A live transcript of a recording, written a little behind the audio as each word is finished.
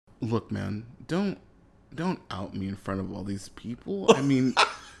Look, man, don't out me in front of all these people. I mean,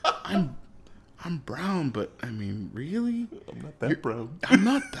 I'm brown, but I mean, really? I'm not that brown. I'm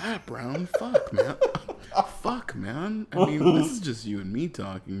not that brown. Fuck, man. Fuck, man. I mean, this is just you and me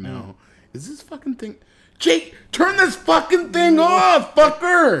talking now. Is this fucking thing... Jake, turn this fucking thing off,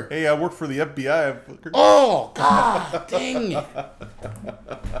 fucker! Hey, I work for the FBI. Fucker. Oh, god dang it.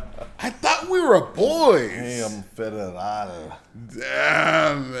 I thought we were boys. Hey, I'm federal.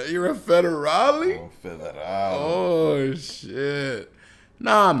 Damn, you're a federale? I'm federal. Oh, shit.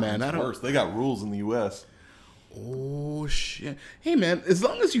 Nah, man, I don't... Worse, they got rules in the U.S. Oh, shit. Hey, man, as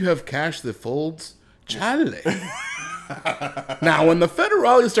long as you have cash that folds, chale. Now, when the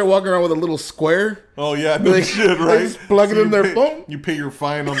federales start walking around with a little square... Oh, yeah, no shit, right? They just plug it in their phone. You pay your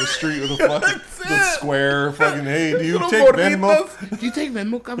fine on the street with a fucking the square. Fucking, hey, do you Little take morritas. Venmo? Do you take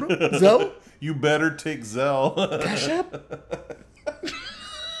Venmo, cabrón? Zelle? You better take Zelle. Cash App?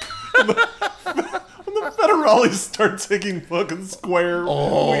 When the federales start taking fucking square, we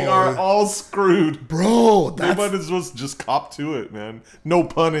are all screwed. Bro, They that's... might as well just cop to it, man. No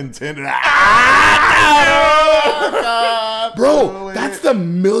pun intended. Bro, that's the $1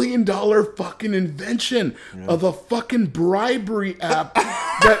 million fucking invention of a fucking bribery app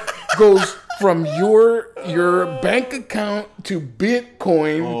that goes from your bank account to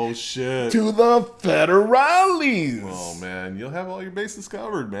Bitcoin Oh, shit. to the federales. Oh, man. You'll have all your bases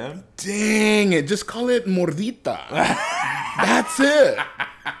covered, man. Dang it. Just call it mordita. That's it.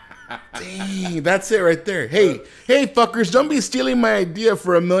 Dang, that's it right there. Hey, fuckers, don't be stealing my idea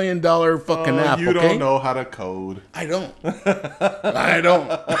for $1 million fucking app, You okay? don't know how to code. I don't.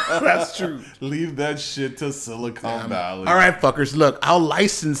 That's true. Leave that shit to Silicon Valley. All right, fuckers, look, I'll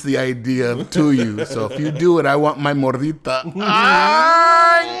license the idea to you. So if you do it, I want my mordita.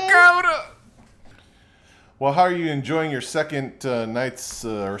 Ay, cabrón. Well, how are you enjoying your second night's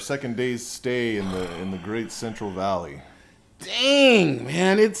or second day's stay in the Great Central Valley? Dang,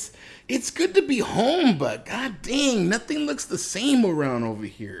 man, it's good to be home, but god dang, nothing looks the same around over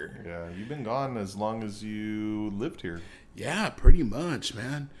here. Yeah, you've been gone as long as you lived here. Yeah, pretty much,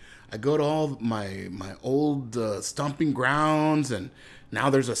 man. I go to all my old stomping grounds, and now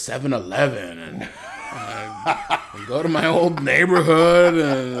there's a 7-Eleven, and I go to my old neighborhood,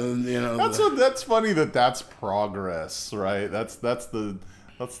 and you know. That's funny that's progress, right? That's the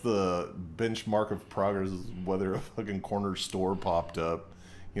benchmark of progress is whether a fucking corner store popped up,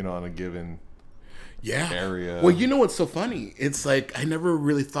 on a given area. Well, you know what's so funny? It's like I never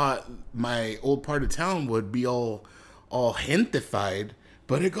really thought my old part of town would be all gentified,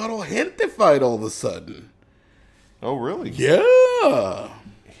 but it got all gentified all of a sudden. Oh, really? Yeah.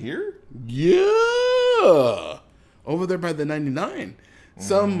 Here? Yeah. Over there by the 99.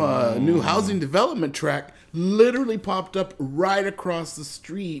 Some new housing development tract literally popped up right across the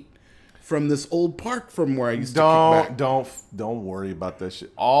street from this old park from where I used to kick back. Don't worry about that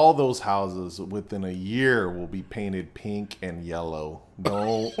shit. All those houses within a year will be painted pink and yellow.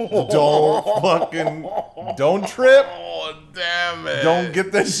 Don't trip. Oh, damn it. Don't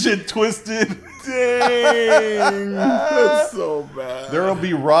get that shit twisted. Dang. That's so bad. There'll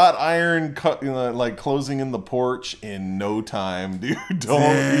be wrought iron like closing in the porch in no time, dude.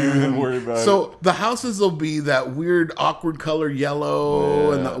 Don't even worry about it. So the houses will be that weird awkward color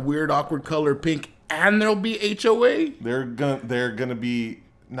yellow and that weird awkward color pink, and there'll be HOA. They're gonna be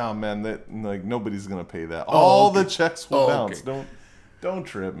man. That like nobody's gonna pay that. All the checks will bounce. Okay. Don't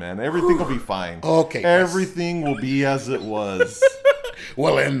trip, man. Everything will be fine. Okay. Everything will be as it was.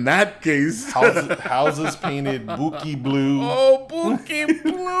 Well, in that case, houses painted bookie blue. Oh, bookie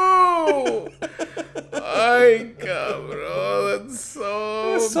blue! Ay, cabrón, that's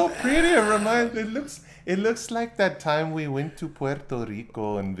so. It's so pretty. It looks like that time we went to Puerto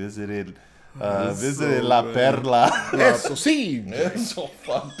Rico and visited La Perla. Eso sí. So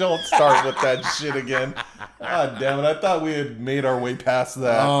fuck, don't start with that shit again. God damn it. I thought we had made our way past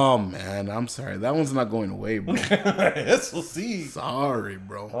that. Oh, man. I'm sorry. That one's not going away, bro. Eso sí. Sorry,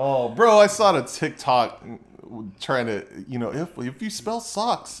 bro. Oh, bro, I saw a TikTok trying to, if you spell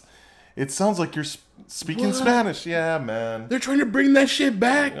socks, it sounds like you're speaking Spanish. Yeah, man. They're trying to bring that shit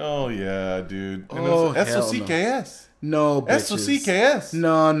back. Oh, yeah, dude. And Oh, it's hell S-O-C-K-S. No, bitches. S-O-C-K-S.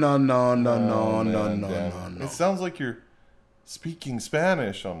 No. It sounds like you're speaking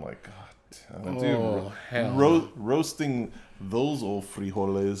Spanish. I'm like, God damn it, Oh, hell roasting those old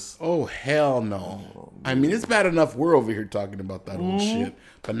frijoles. Oh, hell no. I mean, it's bad enough we're over here talking about that old shit.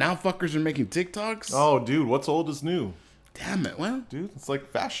 But now fuckers are making TikToks? Oh, dude, what's old is new. Damn it. Well, Dude, it's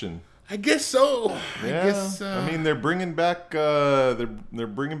like fashion. I guess so. Yeah. I guess. I mean, they're bringing back. They're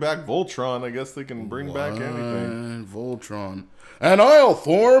bringing back Voltron. I guess they can bring back anything. Voltron, and I'll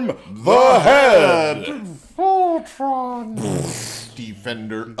form the head. Voltron,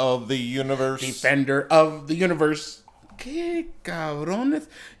 defender of the universe. Defender of the universe. Que cabrones.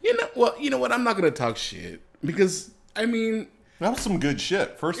 You know what? I'm not gonna talk shit because I mean That was some good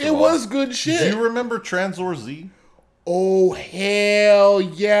shit. First of all, it was good shit. Do you remember Transor Z? Oh hell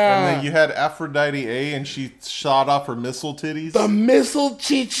yeah! And then you had Aphrodite A, and she shot off her missile titties. The missile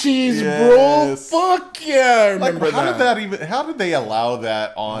chichis, Yes. bro. Fuck yeah! I remember How did they allow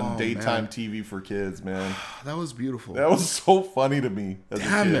that on daytime TV for kids, man? That was beautiful. That was so funny to me as a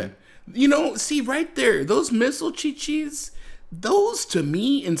Damn kid. it. You know, see right there, those missile chichis, those to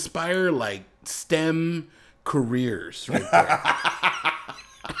me inspire like STEM careers right there.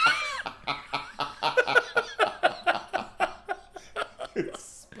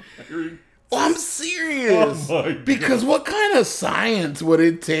 Oh, I'm serious. Oh my God. Because what kind of science would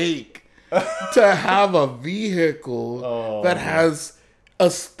it take to have a vehicle that has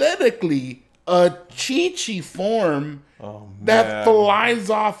aesthetically a Chi-Chi form that flies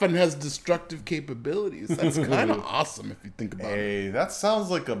off and has destructive capabilities? That's kind of awesome if you think about it. Hey, that sounds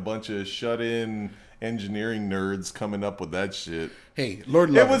like a bunch of shut-in engineering nerds coming up with that shit. Hey,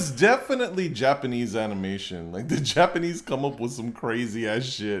 Lord love It was definitely Japanese animation. Like, the Japanese come up with some crazy ass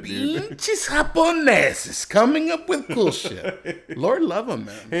shit, dude. Pinches japoneses coming up with cool shit. Lord love them,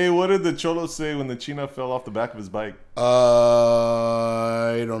 man. Hey, what did the Cholo say when the China fell off the back of his bike?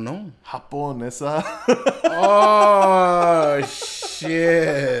 I don't know. Japonesa. Oh,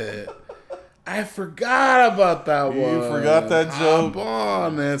 shit. I forgot about that one. You forgot that joke?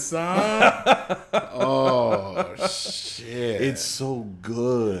 Japonesa. Oh, shit. It's so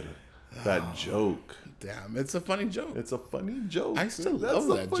good. That joke. Damn, it's a funny joke. It's a funny joke. I still That's love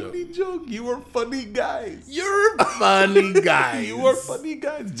a that funny joke. You are funny guys. You're funny guys. You are funny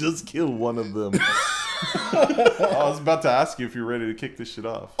guys. Just kill one of them. I was about to ask you if you're ready to kick this shit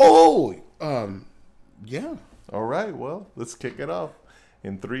off. Oh, yeah. All right, well, let's kick it off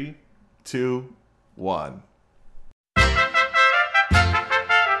in 3, 2, 1.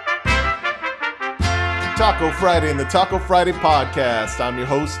 Taco Friday and the Taco Friday podcast. I'm your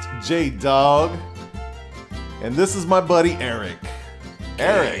host, J-Dog. And this is my buddy, Eric.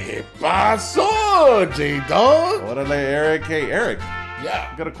 Eric. ¿Qué pasó, J-Dog? What are they, Eric? Hey, Eric,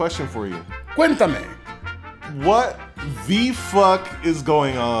 Yeah. I got a question for you. Cuéntame. What the fuck is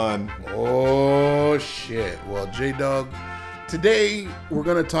going on? Oh, shit. Well, J-Dog, today we're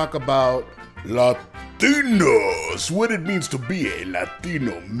going to talk about Latinos, what it means to be a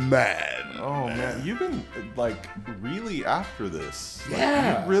Latino man. Oh man, you've been like really after this. Like,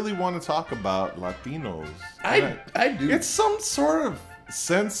 Yeah. you really want to talk about Latinos. I do. It's some sort of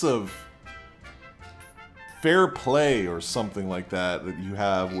sense of fair play or something like that you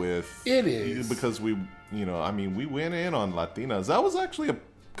have with It is. because we went in on Latinas. That was actually a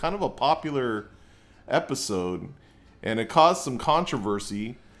kind of a popular episode, and it caused some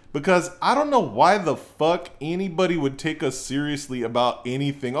controversy. Because I don't know why the fuck anybody would take us seriously about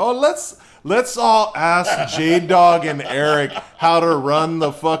anything. Oh, let's all ask J-Dog and Eric how to run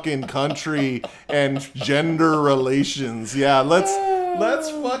the fucking country and gender relations. Yeah, let's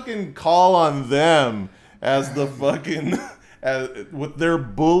fucking call on them as the fucking with their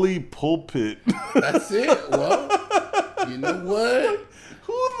bully pulpit. That's it. Well, you know what?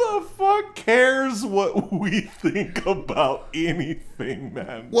 Who the fuck cares what we think about anything,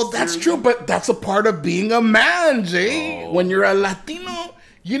 man? Well, that's true, but that's a part of being a man, Jay. When you're a Latino,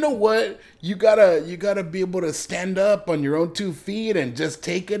 you know what? You gotta be able to stand up on your own 2 feet and just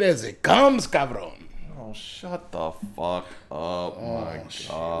take it as it comes, cabrón. Oh, shut the fuck up, my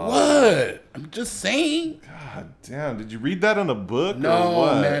God. What? I'm just saying. God damn, did you read that in a book or No,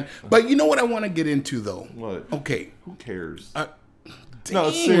 what? man. But you know what I want to get into, though? What? Okay. Who cares?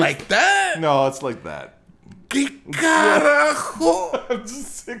 Dang, seriously. like that? No, it's like that. ¿Qué carajo? I'm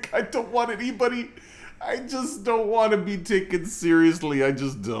just sick. I just don't want to be taken seriously. I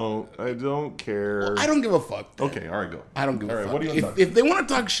just don't. I don't care. I don't give a fuck. then. Okay, all right, go. I don't give a fuck. What do you If they want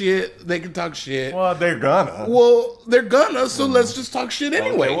to talk shit, they can talk shit. Well, they're gonna. Well, they're gonna, so let's just talk shit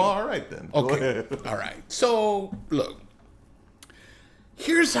anyway. Okay, well, all right then. Go Okay. ahead. All right. So, look.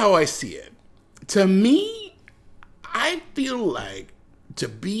 Here's how I see it. To me, I feel like to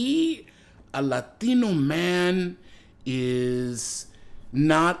be a Latino man is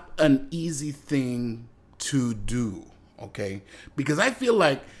not an easy thing to do, okay? Because I feel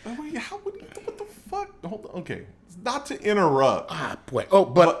like Wait, what the fuck? Hold on. Okay. Not to interrupt.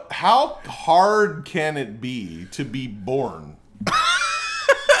 but How hard can it be to be born?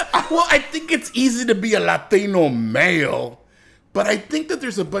 Well, I think it's easy to be a Latino male, but I think that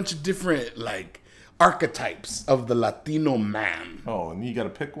there's a bunch of different like archetypes of the Latino man. Oh, and you got to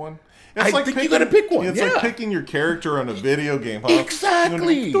pick one. I think you got to pick one. It's like picking your character on a video game, huh?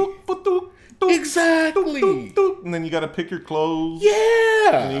 Exactly. Exactly. And then you got to pick your clothes.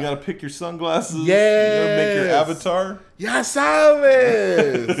 Yeah. And you got to pick your sunglasses. Yes. You got to make your avatar. Ya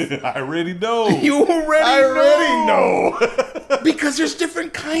sabes. I already know. You already I already know. Because there's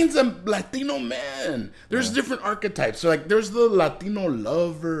different kinds of Latino men. There's different archetypes. So like there's the Latino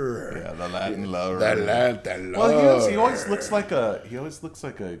lover. Yeah, the Latin lover. The Latin lover. Well, he always looks like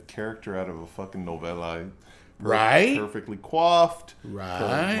a character out of a fucking novella. Right? Perfectly coiffed.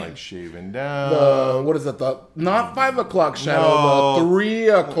 Right. Like shaven down. What is it? Not 5 o'clock shadow, the 3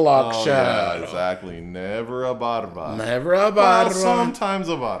 o'clock shadow. Yeah, exactly. Never a barba. Never a barba. Well, sometimes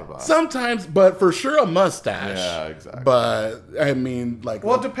a barba. Sometimes, but for sure a mustache. Yeah, exactly. But, I mean, like...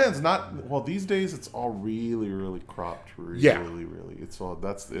 Well, it depends. These days it's all really, really cropped. Really.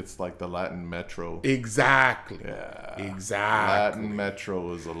 It's like the Latin metro. Exactly. Yeah. Exactly. Latin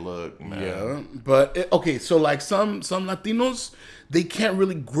metro is a look, man. Yeah. But, okay, so like some Latinos, they can't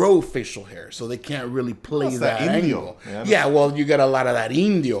really grow facial hair, so they can't really play that angle. Yeah, well, you got a lot of that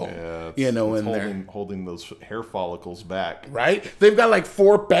indio, in there. Holding those hair follicles back. Right? They've got like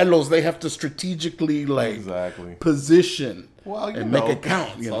 4 pelos they have to strategically position. Well, and make it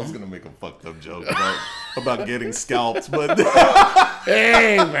count. I was gonna make a fucked up joke about getting scalps, but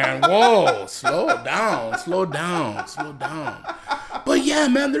hey man, whoa, slow down. But yeah,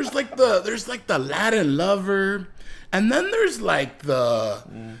 man, there's like the Latin lover, and then there's like the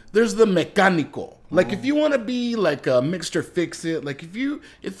mecánico. Like if you want to be like a Mr. Fix-It, like if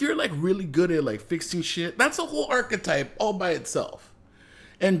you're like really good at like fixing shit, that's a whole archetype all by itself.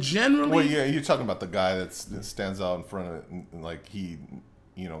 And generally... Well, yeah, you're talking about the guy that stands out in front of it, and like he,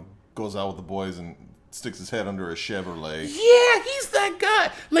 goes out with the boys and sticks his head under a Chevrolet. Yeah, he's that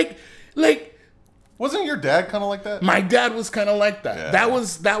guy. Like... Wasn't your dad kind of like that? My dad was kind of like that. Yeah.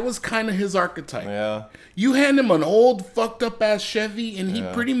 That was kind of his archetype. Yeah. You hand him an old, fucked up ass Chevy, and he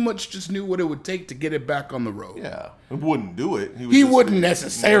pretty much just knew what it would take to get it back on the road. Yeah, he wouldn't do it. He wouldn't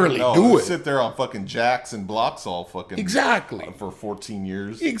necessarily do it. Sit there on fucking jacks and blocks all fucking for 14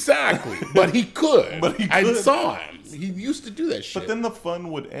 years. Exactly, but he could. I saw him. He used to do that shit. But then the fun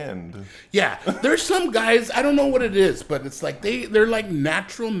would end. Yeah, there's some guys, I don't know what it is, but it's like they're like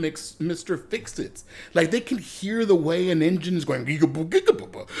natural Mr. Fix-Its. Like they can hear the way an engine is going. You're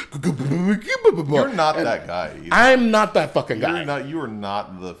not that guy either. I'm not that fucking guy. You are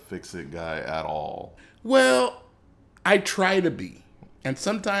not the fix-it guy at all. Well, I try to be. And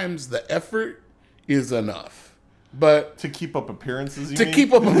sometimes the effort is enough. But to keep up appearances,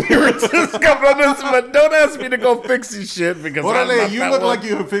 keep up appearances, but don't ask me to go fix your shit because you look like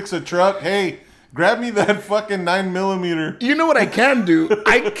you would fix a truck. Hey, grab me that fucking 9mm. You know what I can do?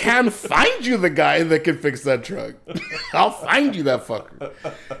 I can find you the guy that can fix that truck. I'll find you that fucker.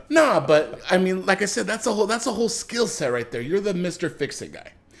 Nah, but I mean, like I said, that's a whole skill set right there. You're the Mr. Fix-It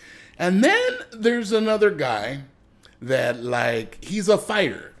guy. And then there's another guy that like he's a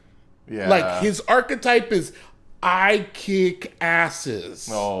fighter. Yeah. Like his archetype is I kick asses.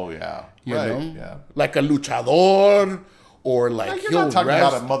 Oh yeah. You know? Yeah. Like a luchador. Or like you're not talking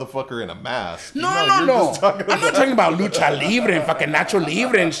about a motherfucker in a mask. No. I'm not talking about lucha libre and fucking Nacho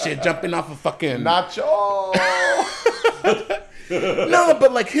Libre and shit, jumping off of fucking Nacho. No,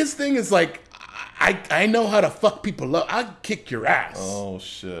 but like his thing is like, I know how to fuck people up. I'll kick your ass. Oh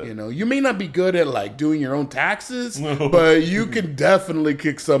shit. You may not be good at like doing your own taxes, but you can definitely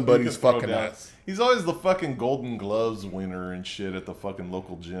kick somebody's fucking ass. He's always the fucking Golden Gloves winner and shit at the fucking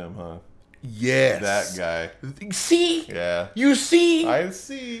local gym, huh? Yes. That guy. See? Yeah. You see? I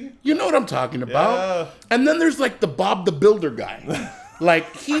see. You know what I'm talking about. Yeah. And then there's like the Bob the Builder guy.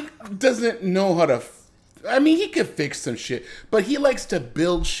 Like he doesn't know how to... I mean, he can fix some shit, but he likes to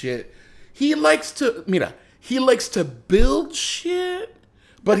build shit. He likes to build shit,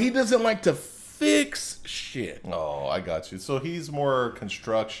 but he doesn't like to fix shit. Oh, I got you. So he's more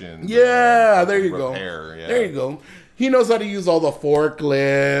construction. Yeah, there you repair, go. Yeah. There you go. He knows how to use all the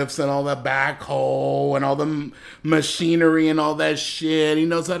forklifts and all the backhoe and all the machinery and all that shit. He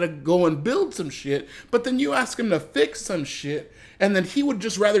knows how to go and build some shit. But then you ask him to fix some shit, and then he would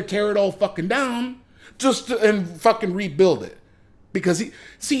just rather tear it all fucking down and fucking rebuild it. Because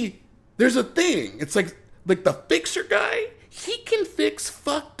there's a thing. It's like the fixer guy, he can fix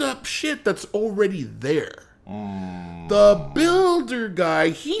fucked up shit that's already there. The builder guy,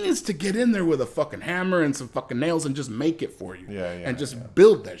 he needs to get in there with a fucking hammer and some fucking nails and just make it for you. Yeah. And just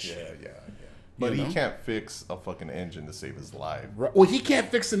build that shit. Yeah. But you he know? can't fix a fucking engine to save his life. Right. Well, he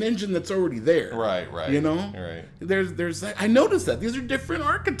can't fix an engine that's already there. Right. You know? Right. There's that. I noticed that. These are different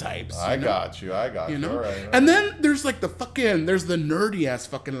archetypes. I you know? got you. You know? All right. And then there's like there's the nerdy ass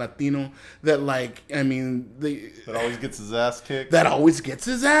fucking Latino that like, I mean, That always gets his ass kicked. that always gets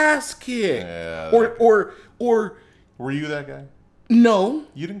his ass kicked. Yeah, Or Were you that guy? no,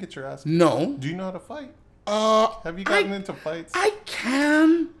 You didn't get your ass kicked. no. Do you know how to fight? Have you I- gotten into fights? I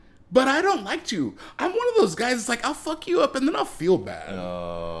can, but I don't like to. I'm one of those guys that's like, I'll fuck you up and then I'll feel bad.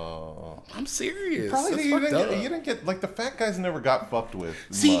 Oh. I'm serious. Probably That's you fucked didn't, up. you didn't get, like, the fat guys never got fucked with.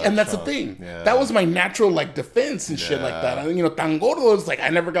 See, much, and that's huh? the thing. Yeah. That was my natural like defense and shit like that. Yeah. And, you know, tan gordo is like I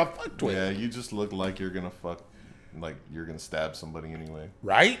never got fucked with, Yeah, you just look like you're gonna you're gonna stab somebody anyway.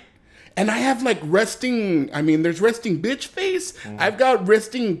 right? And I have like resting. I mean, there's resting bitch face. I've got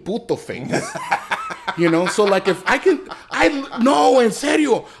resting puto face. You know, so like if no, en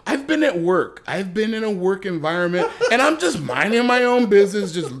serio, I've been at work. I've been in a work environment and I'm just minding my own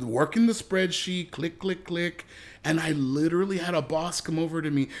business, just working the spreadsheet, click, click, click. And I literally had a boss come over to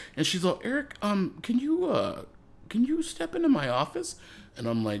me and she's like, Eric, can you step into my office? And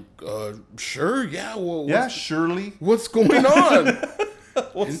I'm like, sure, yeah. Well, Yeah, Shirley. what's going on?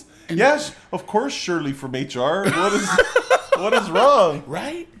 Of course, Shirley from HR. What is wrong?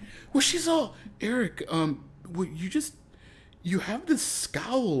 Right? Well, she's all, Eric, well, you have this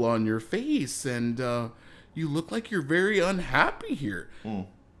scowl on your face and you look like you're very unhappy here.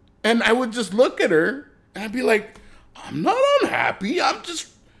 And I would just look at her and I'd be like, I'm not unhappy. I'm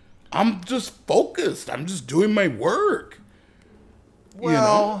just focused. I'm just doing my work.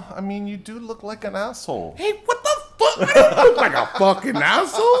 Well, I mean, you do look like an asshole. Hey, what the fuck? I don't look like a fucking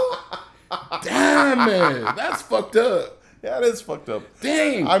asshole. Damn it. That's fucked up. Yeah, it is fucked up.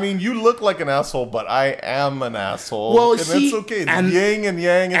 Dang. I mean, you look like an asshole, but I am an asshole. Well, and see, it's okay. It's and- yin and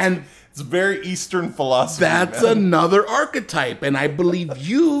yang. and- It's very Eastern philosophy. That's man. another archetype, and I believe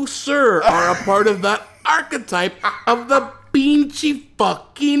you, sir, are a part of that archetype of the pinchy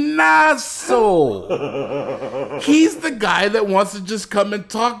fucking asshole. He's the guy that wants to just come and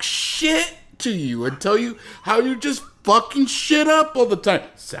talk shit to you and tell you how you just fucking shit up all the time.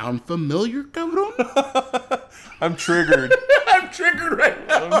 Sound familiar, cabrón? I'm triggered. I'm triggered right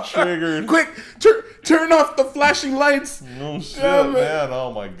now. I'm triggered. Quick, turn off the flashing lights. No shit, Damn it. man.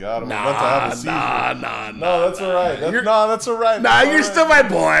 Oh my god. I'm about to have a seizure. Nah. No, that's all right. That's all right. Nah, That's all you're right. still my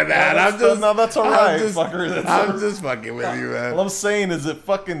boy, man. No, that's all right, fucker. That's all I'm right. just fucking with you, man. All I'm saying is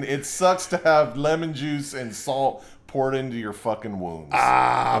it sucks to have lemon juice and salt poured into your fucking wounds.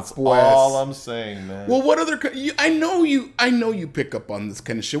 That's pues. all I'm saying, man. Well, what other? I know you pick up on this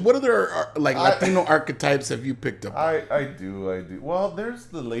kind of shit. What other Latino archetypes have you picked up on? I do. Well, there's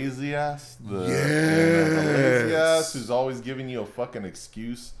the lazy ass. The lazy Yes. ass who's always giving you a fucking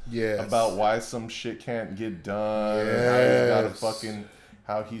excuse Yes. about why some shit can't get done. Yes.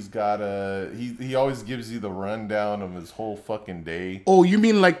 How he's gotta he always gives you the rundown of his whole fucking day. Oh, you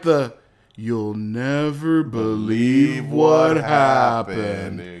mean like you'll never believe what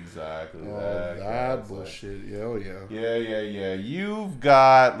happened. Exactly. That bullshit. Oh, yeah. Yeah. You've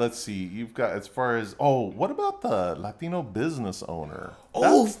got, as far as, what about the Latino business owner?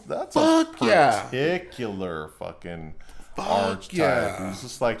 Oh, that's fuck a yeah. particular fucking Fuck archetype. yeah. Who's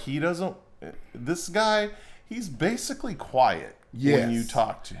just like, this guy, he's basically quiet Yes. when you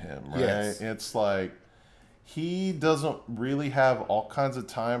talk to him, right? Yes. It's like, he doesn't really have all kinds of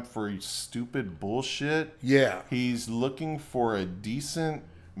time for stupid bullshit. Yeah. He's looking for a decent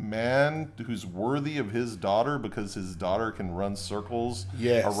man who's worthy of his daughter because his daughter can run circles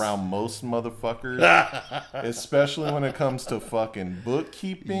Yes. around most motherfuckers. Especially when it comes to fucking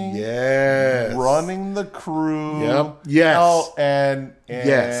bookkeeping. Yes. Running the crew. Yep. Yes. Oh, and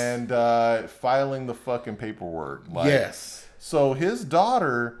Yes. filing the fucking paperwork. Like, Yes. So his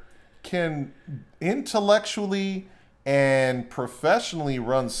daughter can intellectually and professionally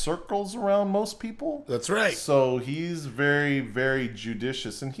run circles around most people. That's right. So he's very, very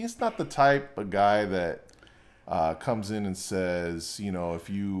judicious, and he's not the type of guy that comes in and says, if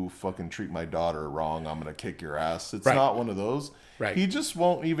you fucking treat my daughter wrong, I'm gonna kick your ass. It's Right. not one of those. Right. He just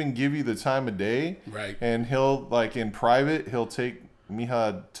won't even give you the time of day. Right. And he'll, like, in private, he'll take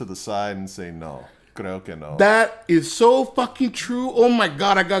Mija to the side and say, no, creo que no. That is so fucking true. Oh my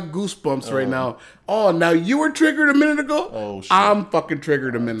God, I got goosebumps right now. Oh, now you were triggered a minute ago? Oh, shit. I'm fucking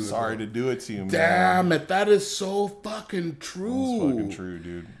triggered a minute Sorry ago. to do it to you, man. Damn it, that is so fucking true. It's fucking true,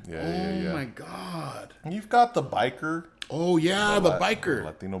 dude. Yeah. Oh my God. You've got the biker. Oh yeah, the biker.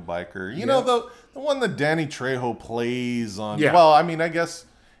 Latino biker. You know, the one that Danny Trejo plays on. Yeah. Well, I mean, I guess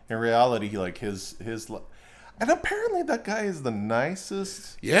in reality, like his And apparently that guy is the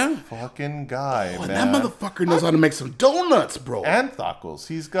nicest Yeah. fucking guy, Oh, and man. that motherfucker knows how to make some donuts, bro. And tacos.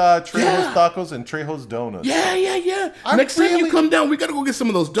 He's got Trejo's Yeah. tacos and Trejo's donuts. Yeah. I'm Next time you really- come down, we gotta go get some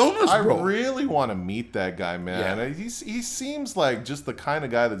of those donuts, I bro. really want to meet that guy, man. Yeah. He seems like just the kind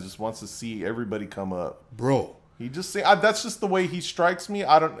of guy that just wants to see everybody come up. Bro. He just that's just the way he strikes me.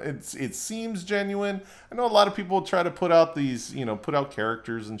 I don't. It seems genuine. I know a lot of people try to put out these, put out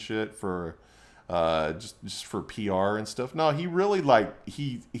characters and shit for, just for PR and stuff. No, he really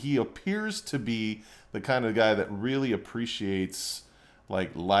he appears to be the kind of guy that really appreciates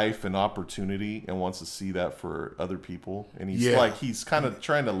like life and opportunity and wants to see that for other people. And he's kind of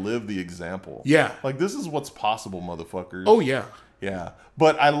trying to live the example. Yeah. Like this is what's possible, motherfuckers. Oh, yeah. Yeah,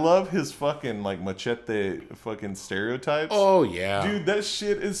 but I love his fucking like machete fucking stereotypes. Oh, yeah. Dude, that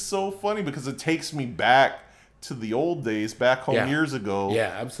shit is so funny because it takes me back to the old days, back home Yeah. years ago.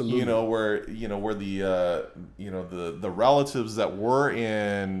 Yeah, absolutely. Where the the relatives that were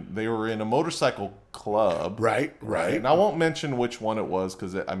in a motorcycle club. Right. And I won't mention which one it was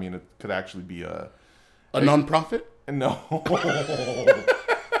because it could actually be a nonprofit? no.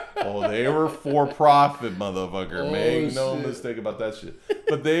 Oh, they were for profit, motherfucker. Make no mistake about that shit.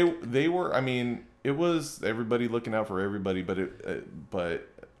 But they were. I mean, it was everybody looking out for everybody. But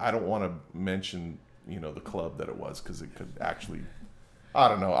I don't want to mention the club that it was because it could actually. I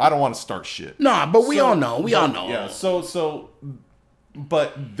don't know. I don't want to start shit. Nah, but we all know. We all know. Yeah.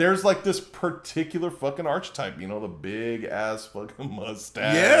 But there's like this particular fucking archetype, the big ass fucking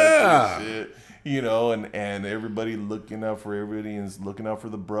mustache. Yeah. And shit, and everybody looking out for everybody and is looking out for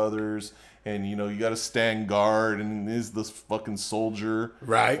the brothers. And, you got to stand guard and is this fucking soldier.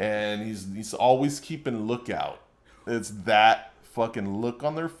 Right. And he's always keeping lookout. It's that fucking look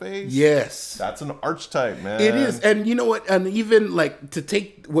on their face. Yes. That's an archetype, man. It is. And you know what? And even like to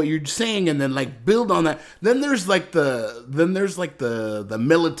take what you're saying and then like build on that, then there's like the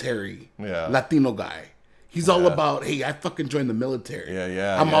military Latino guy. He's all about, hey, I fucking joined the military.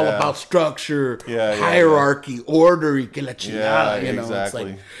 I'm all about structure, hierarchy, order, y que la chingada,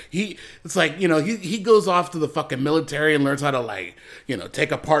 exactly. It's like, he goes off to the fucking military and learns how to like,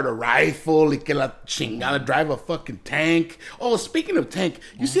 take apart a rifle, y que la chingada, drive a fucking tank. Oh, speaking of tank,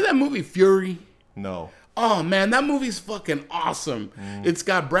 you see that movie Fury? No. Oh man, that movie's fucking awesome. It's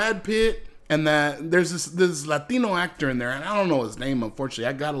got Brad Pitt and there's this Latino actor in there, and I don't know his name, unfortunately.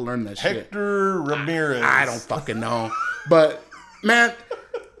 I gotta learn that shit. Hector Ramirez. I don't fucking know. But man,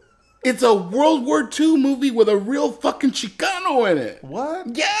 it's a World War II movie with a real fucking Chicano in it.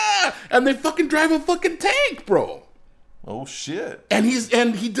 What? Yeah, and they fucking drive a fucking tank, bro. Oh shit. And he's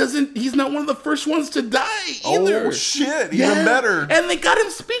not one of the first ones to die either. Oh shit, even better. And they got him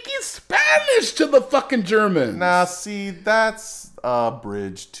speaking Spanish to the fucking Germans. Now see, that's a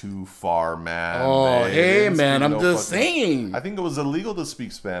bridge too far, man. Oh, hey man, I'm just fucking, saying. I think it was illegal to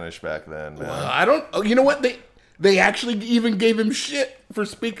speak Spanish back then, man. Well, I don't. Oh, you know what? They actually even gave him shit for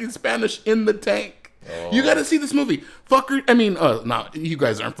speaking Spanish in the tank. Oh. You got to see this movie, fucker. I mean, no, you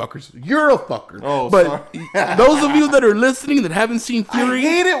guys aren't fuckers. You're a fucker. Oh, but sorry. Those of you that are listening that haven't seen Fury, I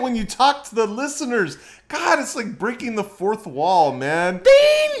hate it when you talk to the listeners. God, it's like breaking the fourth wall, man.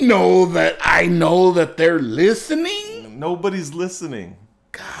 they know that I know that they're listening. Nobody's listening.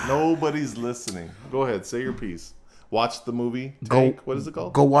 God. Nobody's listening. Go ahead, say your piece. Watch the movie. Tank. What is it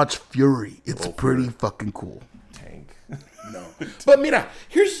called? Go watch Fury. It's pretty fucking cool. Tank. No. But mira,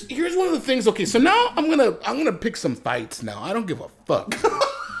 here's one of the things. Okay, so now I'm gonna pick some fights now. I don't give a fuck.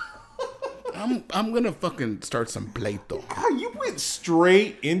 I'm gonna fucking start some pleito. God, you went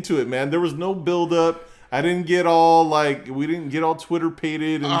straight into it, man. There was no build up. We didn't get all Twitter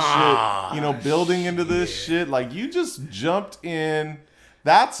pated and shit. Building into this shit. Like you just jumped in.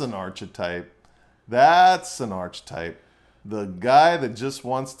 That's an archetype. The guy that just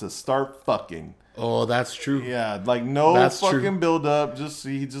wants to start fucking. Oh, that's true. Yeah, like no That's fucking true. build up.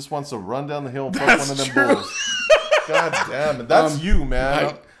 He just wants to run down the hill and fuck That's one of them true. bulls. God damn it. That's you,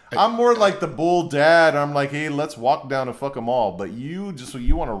 man. I'm more like the bull dad. I'm like, hey, let's walk down and fuck them all. But you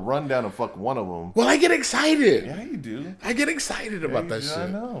want to run down and fuck one of them. Well, I get excited. Yeah, you do. I get excited about that shit. I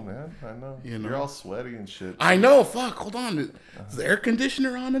know, man. I know. You're all sweaty and shit. I know. Fuck. Hold on. Is the air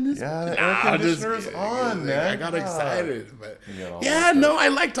conditioner on in this? Yeah, the air conditioner is on, man. I got excited, but yeah, no, I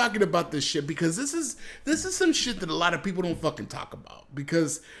like talking about this shit because this is some shit that a lot of people don't fucking talk about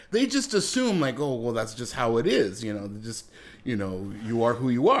because they just assume like, oh, well, that's just how it is. They just, you are who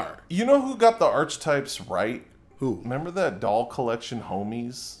you are. You know who got the archetypes right? Who? Remember that doll collection,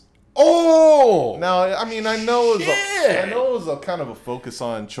 Homies? Oh! Now, I mean, I know Shit. it was a kind of a focus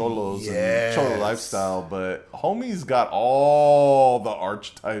on cholos and cholo lifestyle, but homie's got all the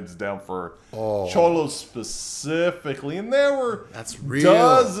archetypes down for cholos specifically, and there were That's real.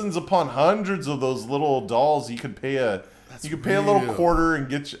 dozens upon hundreds of those little dolls. You could pay a little quarter and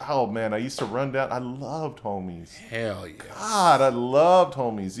get. Oh man, I used to run down. I loved homies. Hell yeah. God, I loved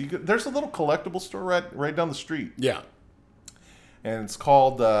homies. There's a little collectible store right down the street. Yeah. And it's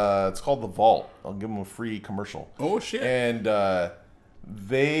called the Vault. I'll give them a free commercial. Oh shit! And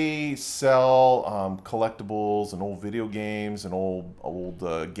they sell collectibles and old video games and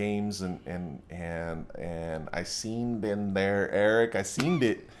old games and I seen in there, Eric. I seen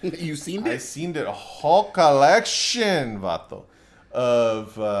it. You seen it? I seen it. A whole collection, vato,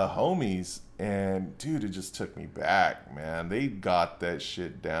 of homies. And dude, it just took me back, man. They got that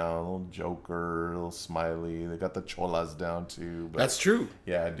shit down. Little Joker, little Smiley. They got the cholas down too. But That's true.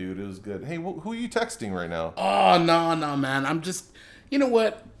 yeah, dude, it was good. Hey, who are you texting right now? Oh no, man. I'm just. You know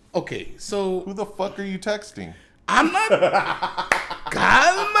what? Okay, so Who the fuck are you texting? I'm not.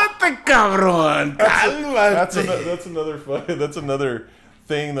 Cálmate, cabrón. Cálmate. That's another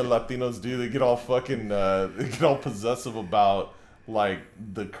thing that Latinos do. They get all fucking they get all possessive about like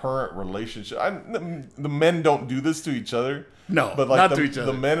the current relationship. The men don't do this to each other. No, but like not to each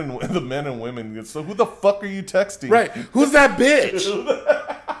other. The men and women. So who the fuck are you texting? Right? Who's that bitch?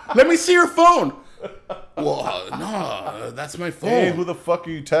 Let me see your phone. Well, no, that's my phone. Hey, who the fuck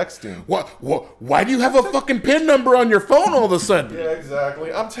are you texting? What? Why do you have a fucking PIN number on your phone all of a sudden? Yeah,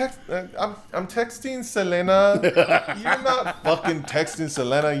 exactly. I'm texting Selena. You're not fucking texting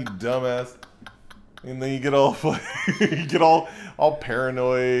Selena, you dumbass. And then you get all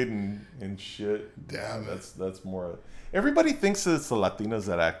paranoid and shit. Damn it. That's more. Everybody thinks that it's the Latinos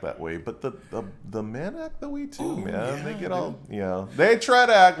that act that way, but the men act that way too, man. Yeah, they get all they try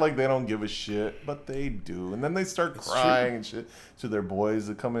to act like they don't give a shit, but they do. And then they start crying and shit to their boys.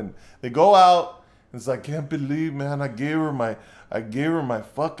 They come in, they go out. And it's like, can't believe, man. I gave her my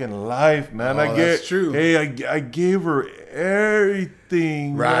fucking life, man. That's true. Hey, I gave her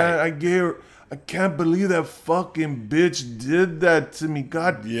everything, right? Man. I can't believe that fucking bitch did that to me.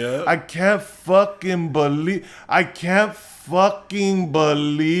 God, yeah. I can't fucking believe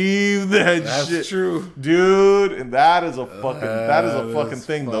that That's shit. That's true, dude. And that is a fucking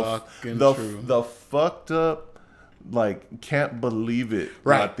thing. The fucked up, like, can't believe it,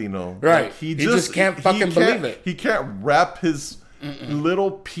 right. Latino. Right. Like, he just can't fucking believe it. He can't wrap his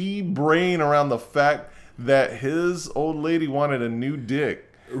little pea brain around the fact that his old lady wanted a new dick.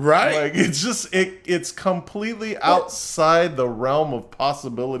 Right. Like, it's just, it's completely outside the realm of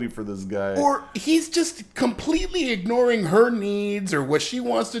possibility for this guy. Or he's just completely ignoring her needs or what she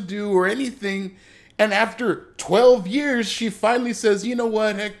wants to do or anything. And after 12 years, she finally says, you know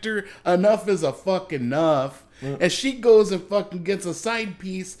what, Hector, enough is a fucking enough. And she goes and fucking gets a side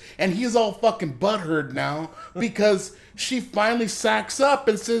piece, and he's all fucking butthurt now because she finally sacks up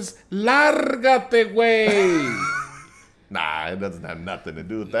and says, "Lárgate, güey." Nah, it doesn't have nothing to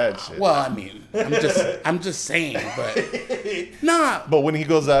do with that shit. Well, I mean, I'm just saying, but nah. But when he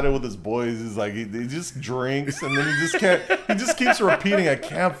goes at it with his boys, he's like, he just drinks, and then he just keeps repeating, "I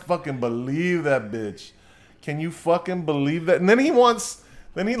can't fucking believe that bitch. Can you fucking believe that?" And then he looks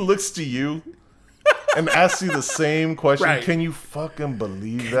to you and asks you the same question. Right. Can you fucking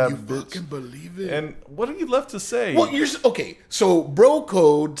believe that bitch? Fucking believe it? And what are you left to say? Well, okay. So bro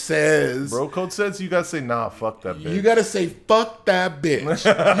code says you gotta say, nah, fuck that bitch. You gotta say fuck that bitch.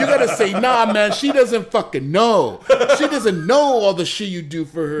 You gotta say, nah, man, she doesn't fucking know. She doesn't know all the shit you do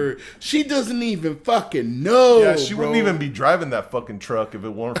for her. She doesn't even fucking know. Yeah, she wouldn't even be driving that fucking truck if it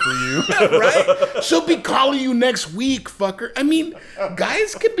weren't for you. Right? She'll be calling you next week, fucker. I mean,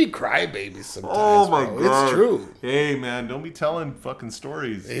 guys can be crybabies sometimes. Oh my bro. God. It's true. Hey, man, don't be telling fucking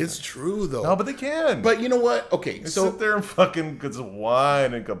stories. It's true, though. No, but they can. But you know what? Okay, they so sit there and fucking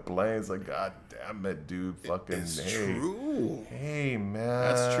whine and complain. It's like, God damn it, dude. Fucking, it's true. Hey, man.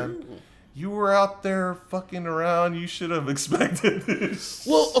 That's true. You were out there fucking around. You should have expected this.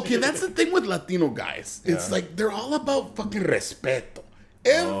 Well, okay, that's the thing with Latino guys. It's like they're all about fucking respeto.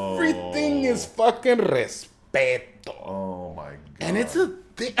 Everything is fucking respeto. Oh my God. And it's a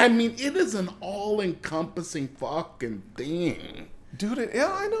thing. I mean, it is an all-encompassing fucking thing. Dude,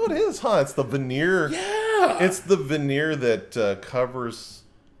 I know it is, huh? It's the veneer. Yeah. It's the veneer that covers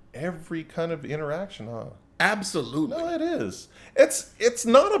every kind of interaction, huh? Absolutely. No, it is. It's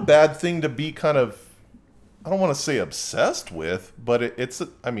not a bad thing to be kind of, I don't want to say obsessed with, but it's a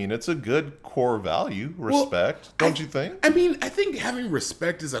good core value, respect, don't you think? I mean, I think having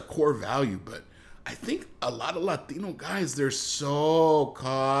respect is a core value, but I think a lot of Latino guys, they're so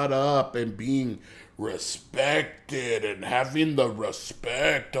caught up in being respected and having the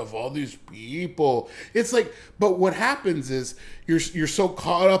respect of all these people. It's like, but what happens is you're so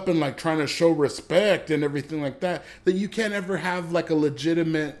caught up in like trying to show respect and everything like that you can't ever have like a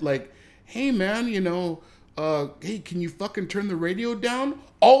legitimate like, hey man, hey, can you fucking turn the radio down?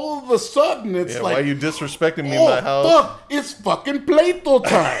 All of a sudden, it's like... why are you disrespecting me in my house? Fuck, it's fucking Pleito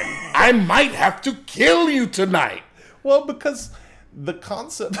time. I might have to kill you tonight. Well, because the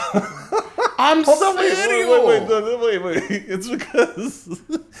concept... I'm Wait. It's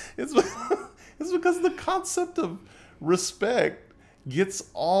because the concept of respect gets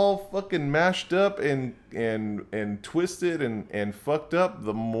all fucking mashed up and twisted and fucked up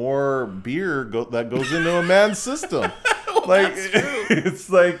the more beer that goes into a man's system. Like it's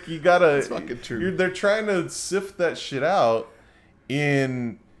like you gotta. It's fucking true. They're trying to sift that shit out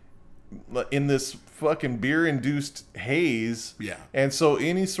in this fucking beer-induced haze. Yeah. And so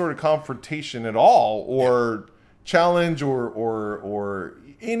any sort of confrontation at all, or challenge, or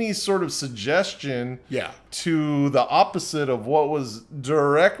any sort of suggestion, to the opposite of what was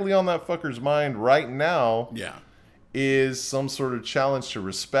directly on that fucker's mind right now, is some sort of challenge to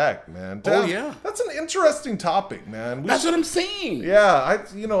respect, man. Damn, that's an interesting topic, man. That's what I'm saying. Yeah,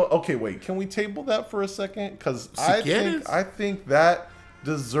 okay, wait. Can we table that for a second? Because I think that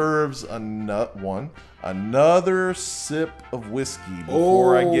deserves another sip of whiskey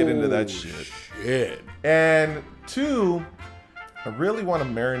before I get into that shit. And two, I really want to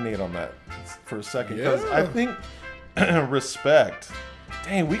marinate on that for a second, because I think respect.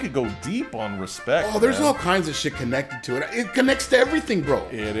 Dang, we could go deep on respect. Oh, there's all kinds of shit connected to it. It connects to everything, bro.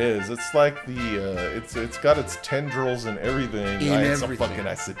 It is. It's like it's got its tendrils and everything. I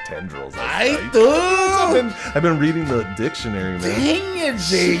said tendrils. I've been reading the dictionary, man. Dang it,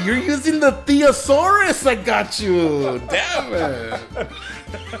 Jay. You're using the thesaurus. I got you. Damn it.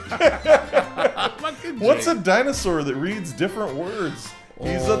 What's a dinosaur that reads different words?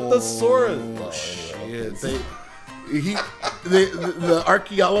 He's a thesaurus. Shit. The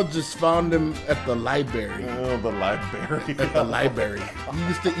archaeologists found him at the library. Oh, the library. At the library. He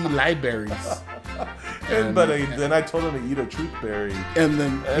used to eat libraries. Then I told him to eat a truth berry. And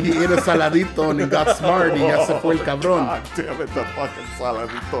then he ate a saladito and he got smart. Y ya se fue el cabrón. God damn it, the fucking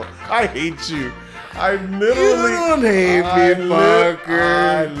saladito. I hate you. I You don't hate me, fucker.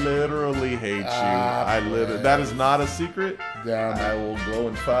 I literally hate you. That is not a secret. Damn it. I will go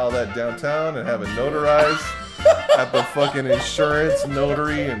and file that downtown and have it notarized at the fucking insurance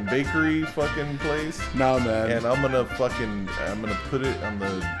notary and bakery fucking place. No, man. And I'm gonna put it on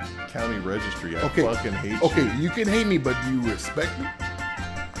the county registry. I fucking hate you. Okay, you can hate me, but do you respect me?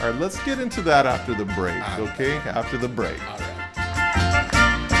 All right, let's get into that after the break. Okay, after the break. All right.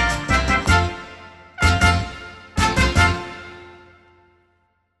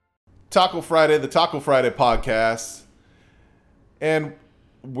 Taco Friday, the Taco Friday podcast. And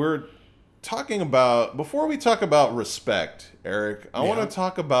we're talking about, before we talk about respect, Eric, I want to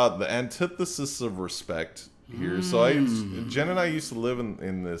talk about the antithesis of respect here. So Jen and I used to live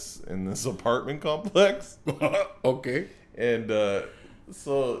in this apartment complex. Okay. And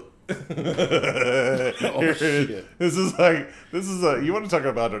so Oh, shit. This is you want to talk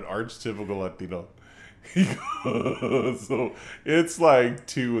about an archetypical Latino. So it's like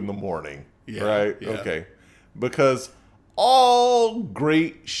 2 a.m, right? Yeah. Okay. Because all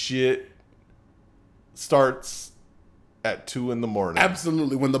great shit starts at 2 a.m.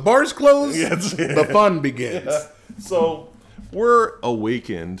 Absolutely. When the bars close, the fun begins. So we're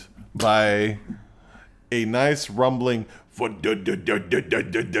awakened by a nice rumbling, like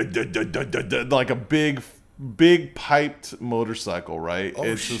a big piped motorcycle, right?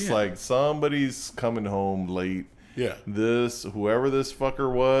 It's just like somebody's coming home late. Yeah. Whoever this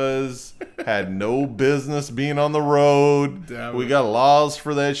fucker was had no business being on the road. Damn We it. got laws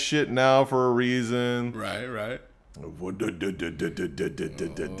for that shit now for a reason. Right. The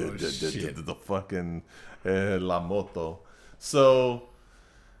fucking La Moto. So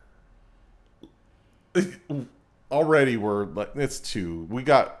already we're like, it's 2. We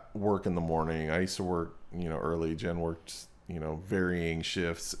got work in the morning. I used to work, early. Jen worked, varying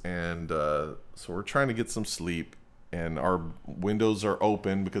shifts. And so we're trying to get some sleep. And our windows are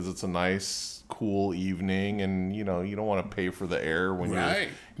open because it's a nice, cool evening. And, you don't want to pay for the air when you're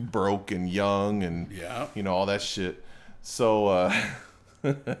broke and young and, all that shit. So,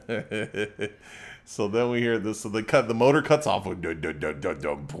 so then we hear this. So the motor cuts off.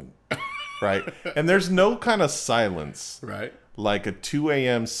 Right. And there's no kind of silence. Right. Like a 2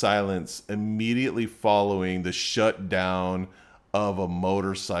 a.m. silence immediately following the shutdown of a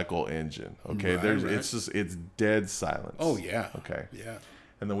motorcycle engine. Okay, Right, right. it's dead silence. Oh yeah. Okay. Yeah.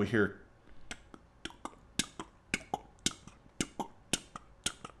 And then we hear,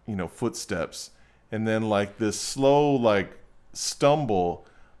 footsteps, and then like this slow like stumble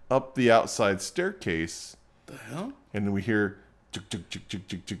up the outside staircase, The hell? and then we hear tuk, tuk, tuk, tuk,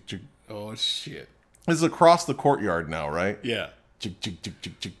 tuk, tuk, tuk. Oh shit. This is across the courtyard now, right? Yeah. Tuk, tuk, tuk,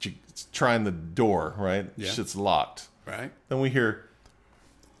 tuk, tuk, tuk. It's trying the door, right? Yeah. Shit's locked. Right. Then we hear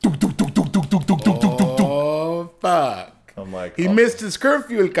tuk, tuk, tuk, tuk, tuk, tuk, tuk, tuk, tuk, tuk. Oh fuck. I'm like, He missed his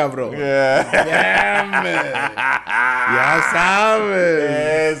curfew, el cabrón. yeah. Damn it. Ya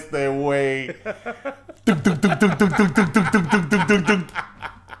sabes. Este güey. Tuk, tuk, tuk, tuk, tuk, tuk, tuk, tuk, tuk, tuk, tuk, tuk, tuk.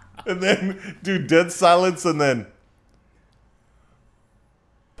 And then do dead silence, and then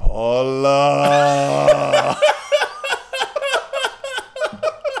Paula.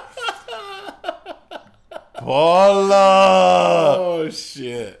 Paula. Oh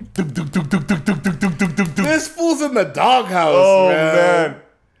shit. Tuk, tuk, tuk, tuk, tuk, tuk, tuk, tuk, tuk, tuk, tuk. This fool's in the doghouse, Oh man. man.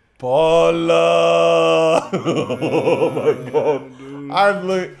 Paula. Oh my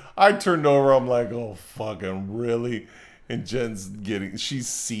god. I turned over, I'm like, oh fucking really? And she's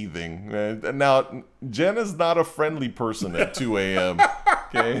seething, man. And now Jen is not a friendly person at 2 a.m.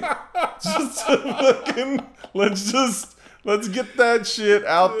 Okay? Just fucking let's get that shit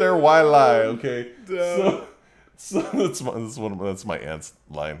out there. Why lie? Okay. So that's my aunt's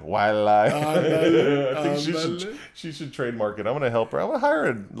line. Why lie? I think she should trademark it. I'm gonna help her. I'm gonna hire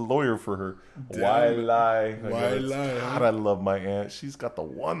a lawyer for her. Damn. Why lie? Why lie? God, I love my aunt. She's got the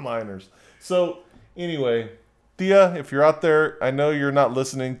one-liners. So anyway, Thea, if you're out there, I know you're not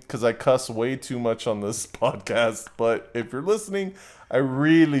listening because I cuss way too much on this podcast. But if you're listening, I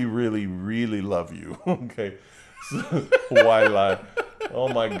really, really, really love you. Okay. So, why lie? Oh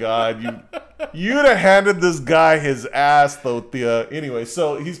my God, you'd have handed this guy his ass though, Thea. Anyway,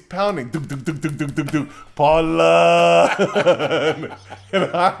 so he's pounding, duk, duk, duk, duk, duk, duk, duk, Paula, and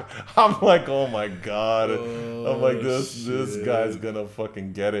I'm like, oh my God, I'm like, this guy's gonna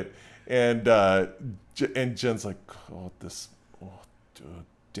fucking get it, and Jen's like, dude,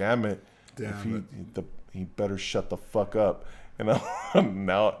 damn it, he better shut the fuck up, and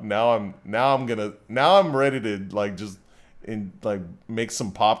now I'm ready to like just. And like make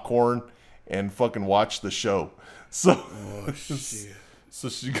some popcorn and fucking watch the show. So, Shit. so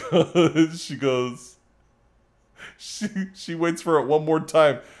she waits for it one more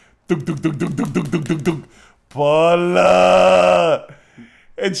time. Duk, duk, duk, duk, duk, duk, duk, duk, duk. Paula.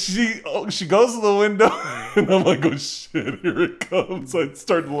 And she goes to the window, and I'm like, oh shit, here it comes. I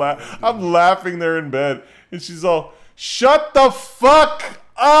start laughing. I'm laughing there in bed, and she's all, shut the fuck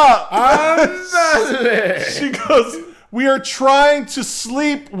up. She goes, we are trying to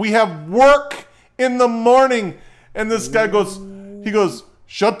sleep. We have work in the morning. And this guy goes,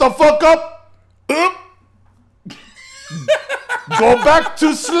 shut the fuck up. Go back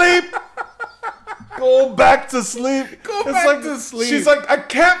to sleep. Go back to sleep. To sleep. She's like, I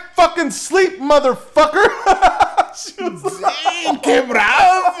can't fucking sleep, motherfucker. She was Dang, qué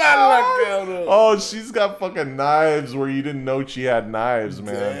brava la cabrón. oh, she's got fucking knives where you didn't know she had knives,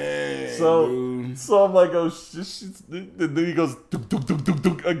 man. Dang, so dude. I'm like, oh, then he goes, duk, duk, duk, duk,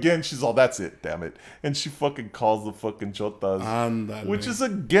 duk. Again, she's all, that's it, damn it. And she fucking calls the fucking chotas. Ándale. Which is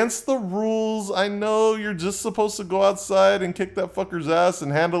against the rules. I know you're just supposed to go outside and kick that fucker's ass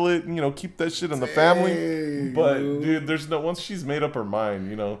and handle it and, keep that shit in the family. Dang, But, dude. dude, there's no, once she's made up her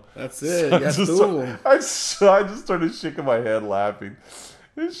mind, That's it. So I I just started shaking my head laughing.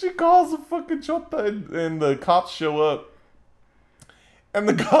 And she calls the fucking chota and the cops show up. And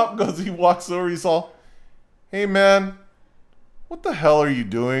the cop goes, he walks over, he's all, hey man, what the hell are you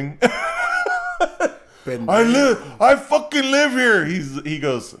doing? I fucking live here. He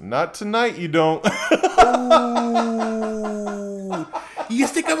goes, not tonight you don't. Y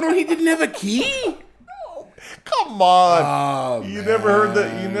este cabrón, he didn't have a key? Come on. Oh, You never heard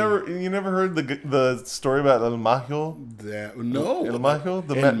the story about El Magio? No. El Magio?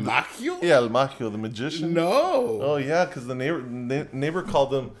 El Magio? Yeah, El Magio, the magician. No. Oh yeah, because the neighbor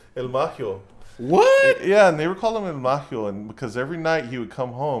called him El Magio. What? Yeah, neighbor called him El Magio, and because every night he would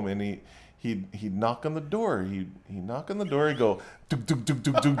come home and he'd knock on the door. He'd knock on the door. He'd go duk duk duk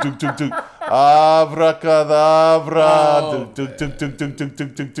duk duk duk duk duk abracadabra duk duk duk duk duk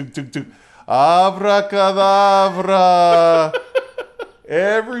duk duk duk duk duk abracadabra.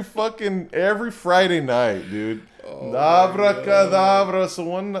 Every Friday night, dude. Abracadabra. So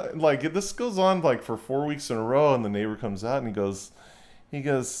one night, like this goes on like for 4 weeks in a row, and the neighbor comes out and he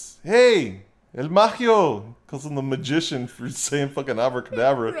goes, hey, El Magio, calls him the magician for saying fucking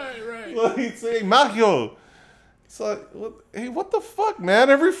abracadabra. Right. Well, he'd say, Magio, So, hey, what the fuck, man?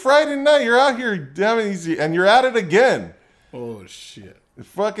 Every Friday night you're out here damn easy, and you're at it again. Oh shit! You're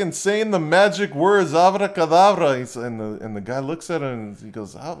fucking saying the magic words, abracadabra, and the guy looks at him and he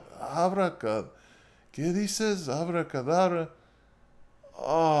goes, abracadabra. ¿Qué dices? Abracadabra.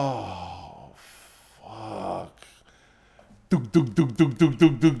 Oh, fuck. Duk, duk, duk, duk, duk,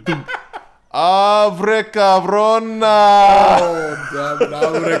 duk, duk, duk. Abre cabrona. Oh, damn it,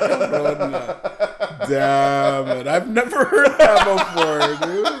 abre cabrona. Damn it. I've never heard that before,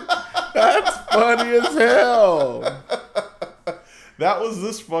 dude. That's funny as hell. That was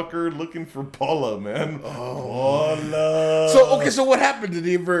this fucker looking for Paula, man. Oh. Paula. So what happened? Did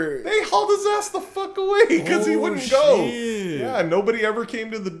he ever... They hauled his ass the fuck away because he wouldn't go. Shit. Yeah, nobody ever came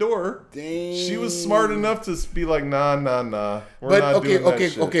to the door. Dang. She was smart enough to be like, nah. We're But not doing that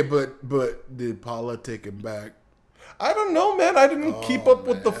shit. okay, but did Paula take him back? I don't know, man. I didn't keep up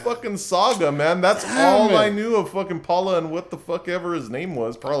with the fucking saga, man. That's all I knew of fucking Paula and what the fuck ever his name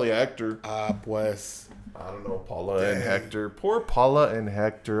was. Probably Hector. Ah, pues. I don't know, Paula and Hector. Poor Paula and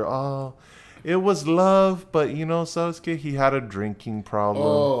Hector. Oh, it was love, but you know, Sasuke, he had a drinking problem.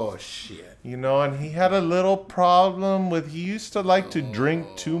 Oh, shit. You know, and he had a little problem with, he used to like to drink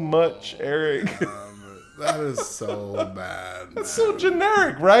too much, Eric. That is so bad. That's so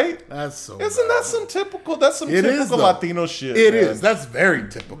generic, right? That's so Isn't bad. that some typical, that's some It is, typical though. Latino shit, It man. is. That's very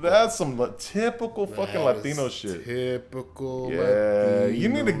typical. That's some typical fucking Latino shit. Typical Yeah, Latino. you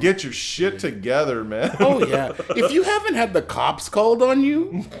need to get your shit together, man. Oh, yeah. If you haven't had the cops called on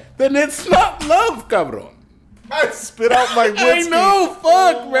you, then it's not love, cabrón. I spit out my whiskey. I know,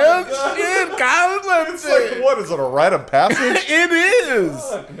 fuck, man. Shit, cálmate. It's like, what is it, a rite of passage? It is.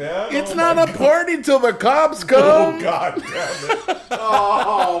 Fuck, man. It's Oh not my a party till the cops come. Oh, God damn it.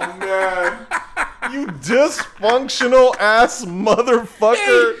 Oh, man. You dysfunctional ass motherfucker.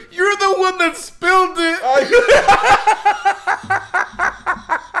 Hey, you're the one that spilled it.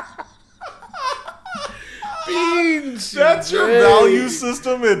 That's your value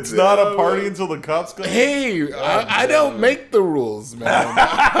system. It's not a party until the cops come. Hey, I don't make the rules, man.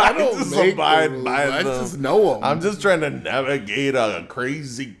 I don't just make abide the rules. by I them. just know them. I'm just trying to navigate a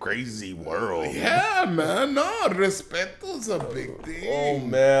crazy, crazy world. Yeah, man. No, respeto's a big thing. Oh,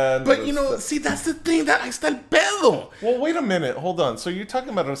 man. But, you know, see, that's the thing. That ahí está el pedo. Well, wait a minute. Hold on. So you're talking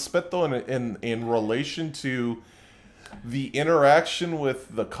about respeto in relation to the interaction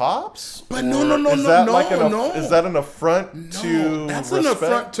with the cops? But no. Is that an affront to that's respect? an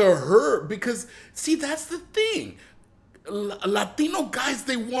affront to her because, see, that's the thing. Latino guys,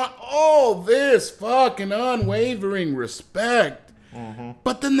 they want all this fucking unwavering respect. Mm-hmm.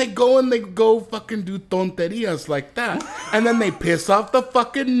 But then they go fucking do tonterias like that. And then they piss off the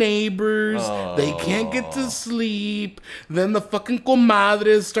fucking neighbors. They can't get to sleep. Then the fucking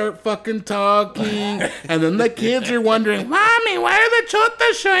comadres start fucking talking. And then the kids are wondering, Mommy, why are the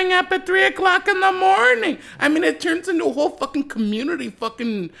chotas showing up at 3 o'clock in the morning? I mean, it turns into a whole fucking community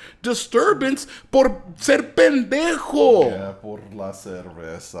fucking disturbance por ser pendejo. Yeah, por la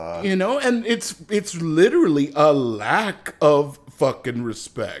cerveza. You know, and it's literally a lack of fucking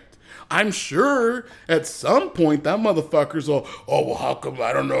respect. I'm sure at some point that motherfucker's all, oh, well, how come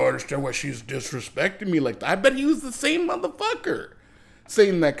I don't understand why she's disrespecting me like that. I bet he was the same motherfucker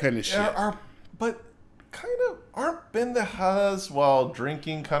saying that kind of shit. But kind of, aren't pendejadas while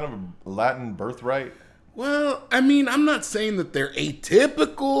drinking kind of a Latin birthright? Well, I mean, I'm not saying that they're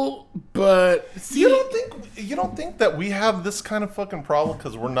atypical, but see, You don't think that we have this kind of fucking problem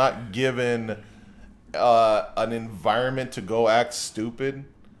because we're not given an environment to go act stupid?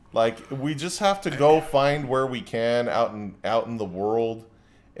 Like, we just have to go find where we can out in the world,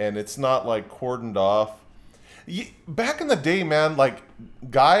 and it's not like cordoned off. Back in the day, man, like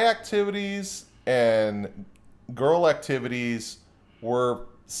guy activities and girl activities were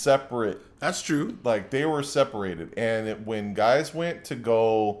separate. that's true. Like, they were separated, and when guys went to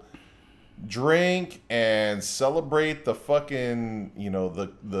go drink and celebrate the fucking, you know,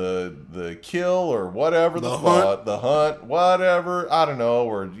 the kill or whatever, the hunt, whatever, I don't know,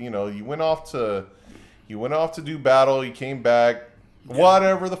 or, you know, you went off to do battle, you came back,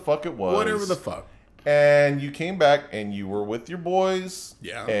 whatever the fuck it was, Whatever the fuck. and you came back and you were with your boys,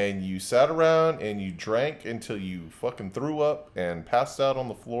 Yeah. and you sat around and you drank until you fucking threw up and passed out on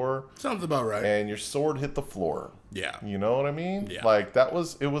the floor, Sounds about right. and your sword hit the floor. Yeah. You know what I mean? Yeah. Like, it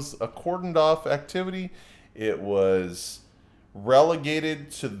was a cordoned off activity. It was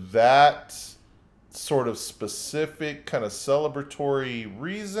relegated to that sort of specific kind of celebratory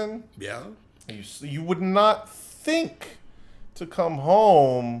reason. Yeah. You would not think to come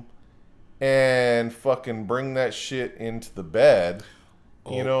home and fucking bring that shit into the bed.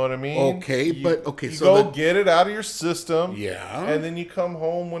 You know what I mean? Okay, you so go get it out of your system. Yeah. And then you come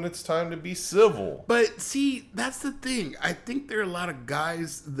home when it's time to be civil. But see, that's the thing. I think there are a lot of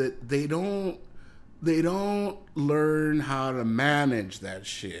guys that they don't learn how to manage that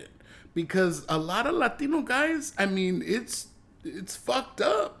shit. Because a lot of Latino guys, I mean, it's fucked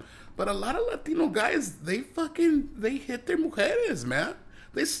up. But a lot of Latino guys, they hit their mujeres, man.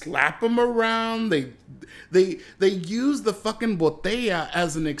 They slap them around. They use the fucking botella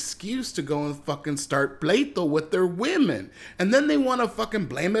as an excuse to go and fucking start pleito with their women. And then they want to fucking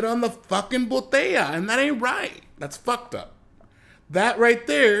blame it on the fucking botella. And that ain't right. That's fucked up. That right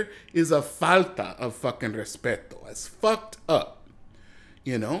there is a falta of fucking respeto. It's fucked up.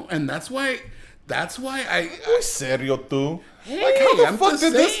 You know? And that's why Serio, tú? Hey, Like, how the I'm fuck just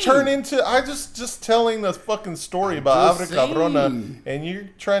did this saying. turn into? I just telling the fucking story about Abre just Cabrona, saying. and you're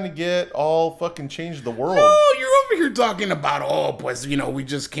trying to get all fucking change the world. Oh, you're over here talking about, pues, we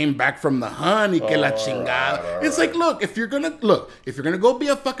just came back from the hunt, y que la chingada. It's like, look, if you're gonna go be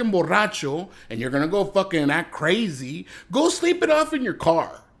a fucking borracho, and you're gonna go fucking act crazy, go sleep it off in your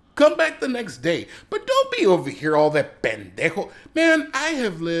car. Come back the next day. But don't be over here all that pendejo. Man, I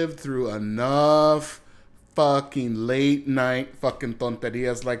have lived through enough fucking late night fucking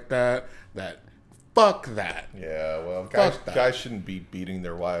tonterias like that. Fuck that. Yeah, well, Fuck that. guys shouldn't be beating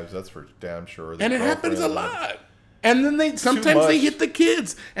their wives. That's for damn sure. And it happens a lot. And then sometimes they hit the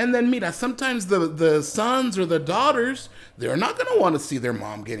kids. And then, mira, sometimes the sons or the daughters, they're not going to want to see their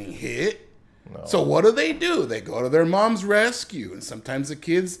mom getting hit. No. So what do? They go to their mom's rescue. And sometimes the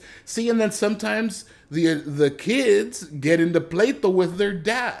kids see, and then sometimes the kids get into pleito with their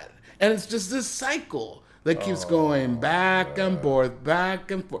dad. And it's just this cycle that keeps going back and forth,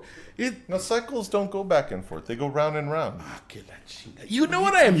 back and forth. No, cycles don't go back and forth. They go round and round. You know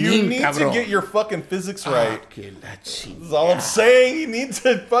what I mean, You need cabrón. to get your fucking physics right. That's That's all I'm saying. You need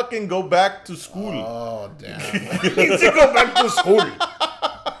to fucking go back to school. Oh, damn. You need to go back to school.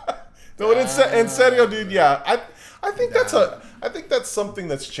 No, in serio, dude, yeah. I think that's something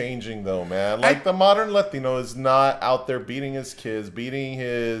that's changing though, man. Like the modern Latino is not out there beating his kids, beating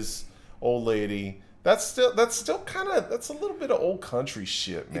his old lady. That's still kind of that's a little bit of old country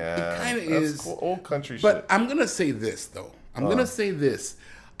shit, man. It kind of That's is cool, old country shit. But I'm gonna say this though.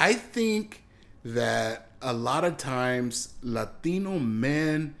 I think that a lot of times Latino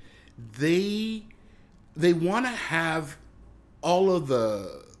men they want to have all of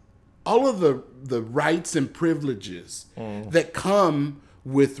the rights and privileges that come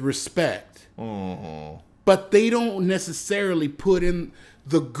with respect. But they don't necessarily put in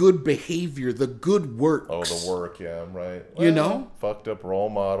the good behavior, the good works. Oh, the work, yeah, right. Well, you know? Fucked up role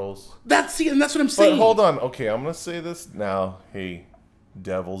models. And that's what I'm saying. But hold on. Okay, I'm going to say this now. Hey,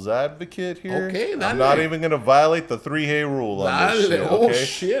 devil's advocate here. Okay, I'm not even going to violate the 3-hey rule on this shit, okay? Oh,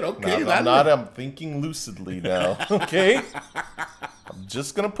 shit, okay. I'm thinking lucidly now, okay? I'm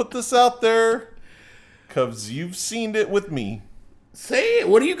just going to put this out there because you've seen it with me. Say it.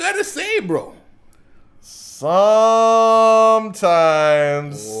 What do you got to say, bro? Sometimes.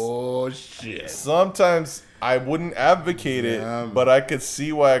 Oh, shit. Sometimes I wouldn't advocate it, but I could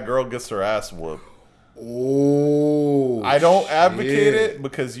see why a girl gets her ass whooped. Oh, I don't advocate it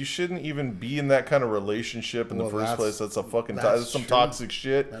because you shouldn't even be in that kind of relationship in the first place. That's a fucking that's some toxic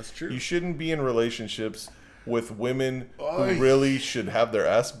shit. That's true. You shouldn't be in relationships with women who really should have their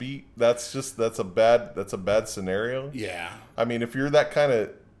ass beat. That's a bad scenario. Yeah. I mean, if you're that kind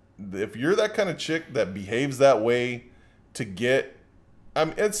of chick that behaves that way to get, I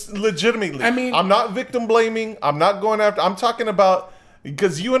mean, it's legitimately. I'm not victim blaming. I'm not going after. I'm talking about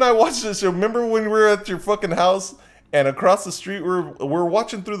because you and I watched this. Remember when we were at your fucking house and across the street we're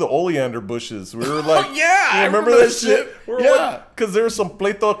watching through the oleander bushes. We were like, yeah, remember that shit? Yeah, because there was some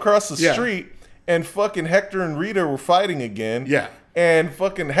pleito across the street and fucking Hector and Rita were fighting again. Yeah. And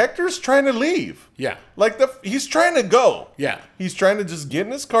fucking Hector's trying to leave. Yeah. Like he's trying to go. Yeah. He's trying to just get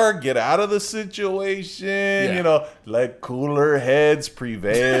in his car, get out of the situation, let cooler heads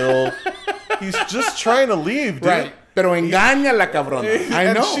prevail. He's just trying to leave, dude. Right. Pero engaña la cabrona.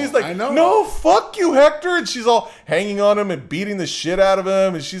 I know. She's like, I know. no, fuck you, Hector. And she's all hanging on him and beating the shit out of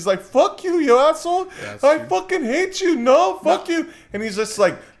him. And she's like, fuck you, you asshole. I fucking hate you. No, fuck you. And he's just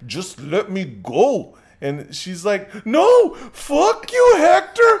like, just let me go. And she's like, no, fuck you,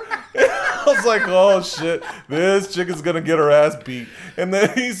 Hector. And I was like, oh, shit. This chick is going to get her ass beat. And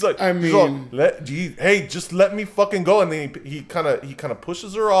then he's like, hey, just let me fucking go. And then he kind of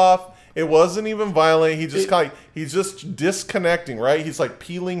pushes her off. It wasn't even violent. He's just disconnecting, right? He's like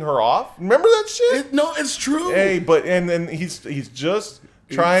peeling her off. Remember that shit? No, it's true. Hey, and then he's just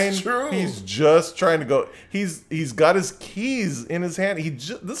true. He's just trying to go. He's got his keys in his hand.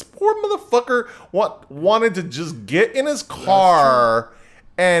 This poor motherfucker wanted to just get in his car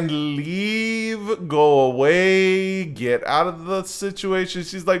and leave, go away, get out of the situation.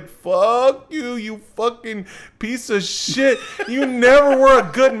 She's like, fuck you, you fucking piece of shit. You never were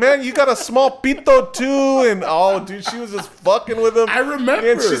a good man. You got a small pito too. And oh, dude, she was just fucking with him. I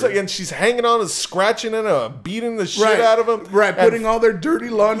remember. And she's hanging on and scratching and beating the shit out of him. Right, putting all their dirty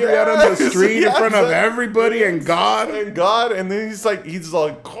laundry out on the street in front of everybody and God. And then he's like,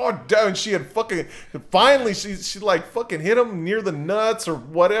 God damn. And she had finally, she like fucking hit him near the nuts or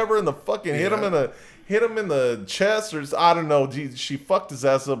whatever, and the fucking hit him in the chest, or I don't know. She fucked his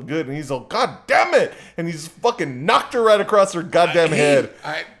ass up good, and he's like, God damn it, and he's fucking knocked her right across her goddamn head.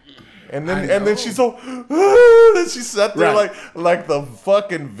 And then she's so, then she sat there like the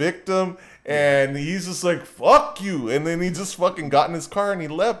fucking victim, and he's just like, fuck you, and then he just fucking got in his car and he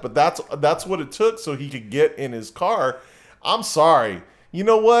left. But that's what it took so he could get in his car. I'm sorry. You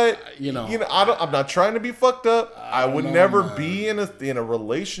know what? I'm not trying to be fucked up. I would never be in a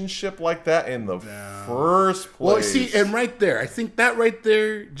relationship like that in the first place. Well, see, and right there, I think that right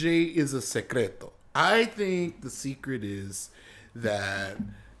there, Jay, is a secreto. I think the secret is that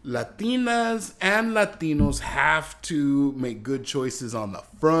Latinas and Latinos have to make good choices on the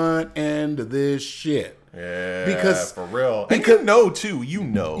front end of this shit. Yeah, because for real. Because you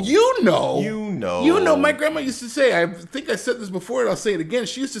know. My grandma used to say, I think I said this before and I'll say it again.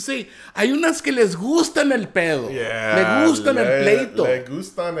 She used to say, hay unas que les gustan el pedo. Yeah. Le gustan el pleito. Le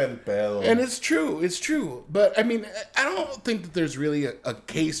gustan el pedo. And it's true. But I mean, I don't think that there's really a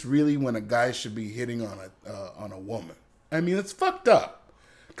case really when a guy should be hitting on a woman. I mean, it's fucked up.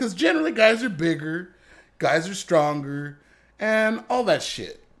 Because generally guys are bigger, guys are stronger, and all that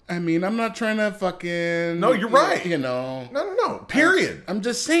shit. I mean, I'm not trying to fucking... No, you're right. No. Period. I'm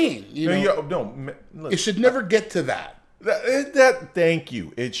just saying. It should never get to that. Thank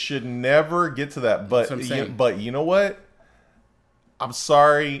you. It should never get to that. But you know what? I'm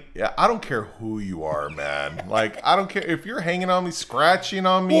sorry. I don't care who you are, man. Like, I don't care if you're hanging on me, scratching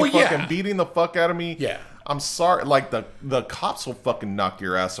on me, beating the fuck out of me. Yeah. I'm sorry. Like, the cops will fucking knock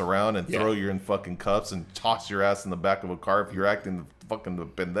your ass around and throw you in fucking cuffs and toss your ass in the back of a car if you're acting fucking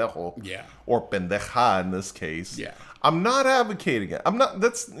pendejo. Yeah. Or pendeja in this case. Yeah. I'm not advocating it. I'm not,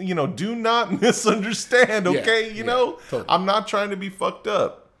 do not misunderstand, okay? Totally. I'm not trying to be fucked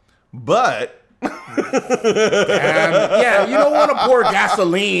up. But... you don't want to pour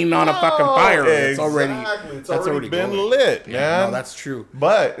gasoline on a fucking fire. It's already been going. lit, man. No, that's true.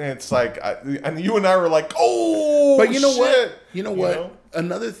 But it's like, and you and I were like, oh, but you know shit. what? You know what?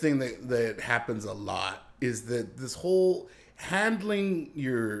 Another thing that happens a lot is that this whole handling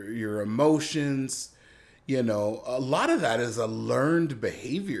your emotions, a lot of that is a learned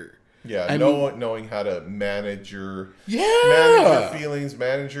behavior. Yeah, knowing how to manage your feelings,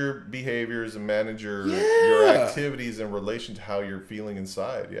 manage your behaviors, and manage your activities in relation to how you're feeling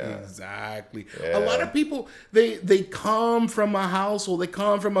inside. Yeah, exactly. Yeah. A lot of people they come from a household, they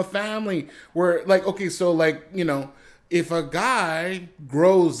come from a family where if a guy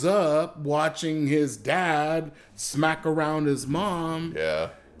grows up watching his dad smack around his mom,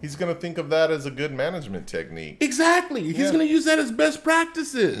 he's going to think of that as a good management technique. Exactly. He's going to use that as best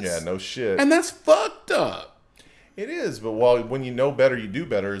practices. Yeah, no shit. And that's fucked up. It is, but when you know better, you do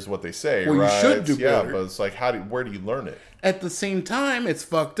better is what they say, well, right? You should do better. Yeah, but it's like, where do you learn it? At the same time, it's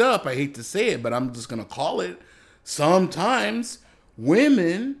fucked up. I hate to say it, but I'm just going to call it. Sometimes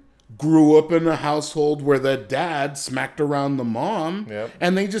women grew up in a household where the dad smacked around the mom,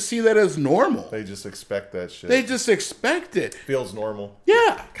 and they just see that as normal. They just expect that shit. They just expect it. Feels normal.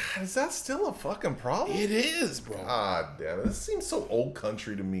 Yeah. God, is that still a fucking problem? It is, bro. God damn it. This seems so old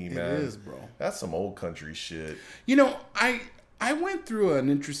country to me, man. It is, bro. That's some old country shit. I went through an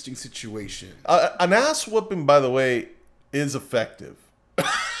interesting situation. An ass whooping, by the way, is effective.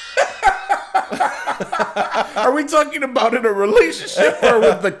 Are we talking about in a relationship or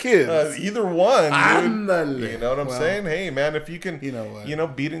with the kids? Either one, dude. You know what I'm saying? Hey, man, if you can,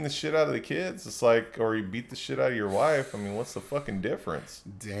 beating the shit out of the kids, it's like, or you beat the shit out of your wife. I mean, what's the fucking difference?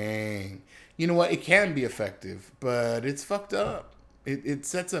 Dang. You know what? It can be effective, but it's fucked up. It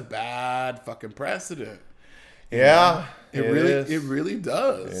sets a bad fucking precedent. Yeah, it really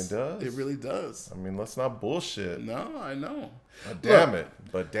does. It does. It really does. I mean, let's not bullshit. No, I know.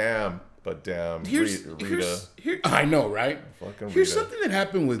 But damn, Rita. I know, right? Fucking Here's Rita. something that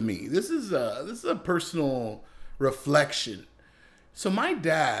happened with me. This is a personal reflection. So my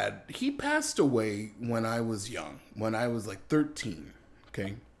dad, he passed away when I was young, when I was like 13.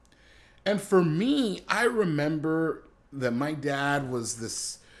 Okay, and for me, I remember that my dad was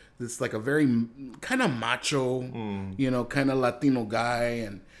this like a very kind of macho, kind of Latino guy,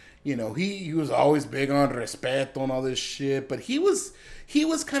 and he was always big on respeto and all this shit, but he was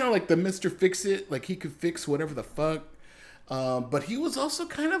kind of like the Mr. Fix-It, like he could fix whatever the fuck, but he was also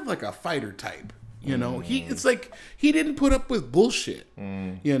kind of like a fighter type. It's like he didn't put up with bullshit.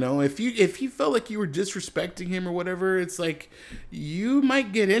 If you felt like you were disrespecting him or whatever, it's like you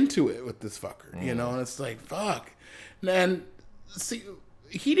might get into it with this fucker. And it's like fuck. And see,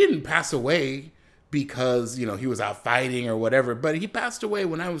 he didn't pass away because he was out fighting or whatever, but he passed away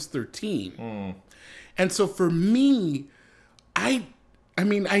when I was 13. And so for me, I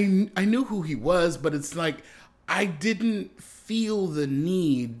knew who he was, but it's like I didn't feel the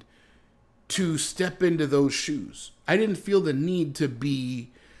need to step into those shoes. I didn't feel the need to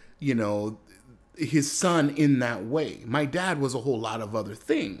be, his son in that way. My dad was a whole lot of other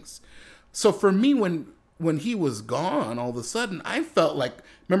things. So for me, when he was gone, all of a sudden, I felt like,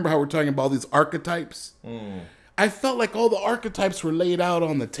 remember how we're talking about all these archetypes? I felt like all the archetypes were laid out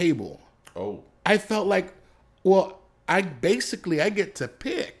on the table. Oh. I felt like, well, I get to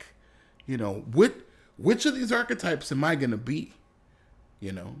pick, which of these archetypes am I going to be?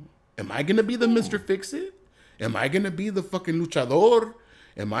 Am I going to be the Mr. Fix-It? Am I going to be the fucking luchador?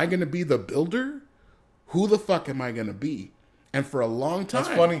 Am I going to be the builder? Who the fuck am I going to be? And for a long time...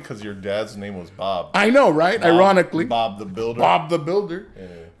 That's funny because your dad's name was Bob. I know, right? Ironically. Bob the Builder. Bob the Builder. Yeah.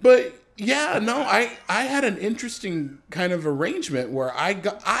 But yeah, no, I had an interesting kind of arrangement where I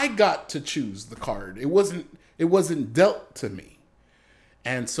got to choose the card. It wasn't dealt to me.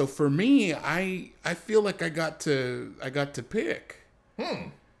 And so for me, I feel like I got to pick.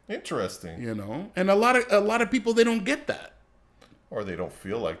 Interesting. And a lot of people, they don't get that. Or they don't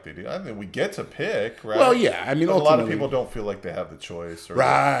feel like they do. I mean, we get to pick, right? Well, yeah. I mean, but a lot of people don't feel like they have the choice, or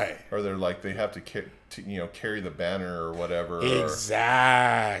right? They're like they have to carry the banner or whatever.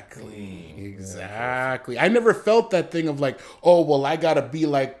 Exactly. I never felt that thing of like, oh, well, I gotta be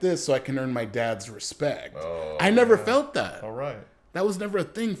like this so I can earn my dad's respect. Oh, I never felt that. All right. That was never a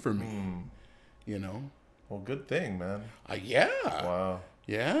thing for me. Well, good thing, man. Yeah. Wow.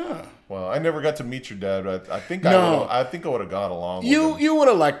 Yeah. Well, I never got to meet your dad, but I think I would have got along with him. You would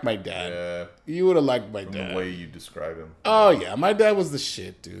have liked my dad. Yeah. You would have liked my dad. The way you describe him. Oh yeah, my dad was the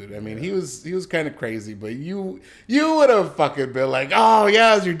shit, dude. I mean, he was kind of crazy, but you would have fucking been like, oh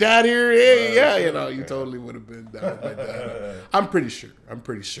yeah, is your dad here? Hey, yeah, you totally would have been down with my dad. I'm pretty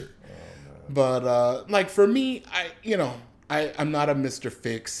sure. But like for me, I'm not a Mr.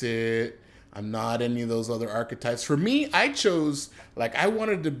 Fix-It. I'm not any of those other archetypes. For me, I chose, like, I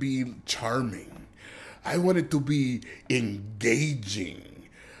wanted to be charming. I wanted to be engaging.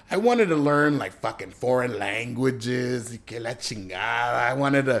 I wanted to learn, like, fucking foreign languages. Que la chingada. I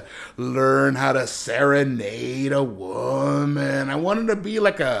wanted to learn how to serenade a woman. I wanted to be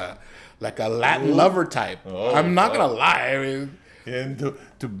like a Latin lover type. Oh, I'm not going to lie. I mean, and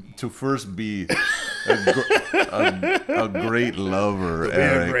to first be a great lover,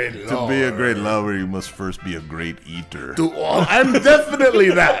 Eric. To be a great lover, you must first be a great eater. I'm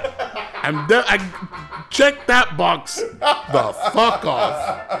definitely that. I check that box the fuck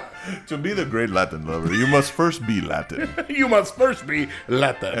off. To be the great Latin lover, you must first be Latin. You must first be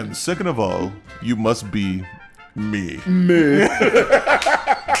Latin. And second of all, you must be me.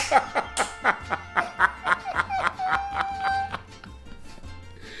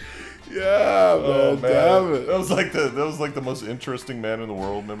 Yeah, man, oh, man. damn it. That was like the most interesting man in the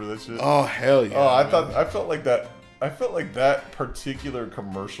world. Remember that shit? Oh hell yeah. Oh, I felt like that particular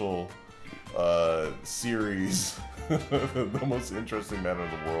commercial series, the most interesting man in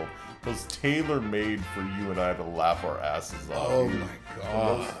the world, was tailor-made for you and I to laugh our asses off. Oh my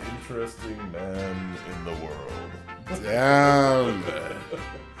god. The most interesting man in the world. Damn it.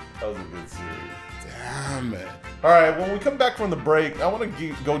 That was a good series. Damn it. All right, when we come back from the break, I want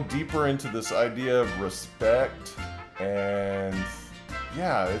to go deeper into this idea of respect. And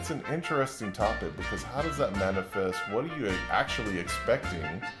yeah, it's an interesting topic because how does that manifest? What are you actually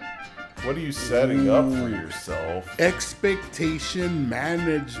expecting? What are you setting up for yourself? Expectation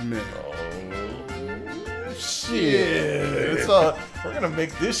management. Oh, shit. We're going to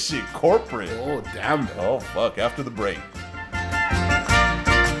make this shit corporate. Oh, damn it. Oh, fuck. After the break.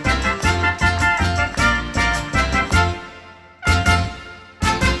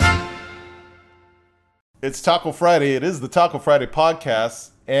 It's Taco Friday. It is the Taco Friday podcast.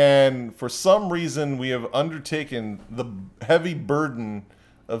 And for some reason, we have undertaken the heavy burden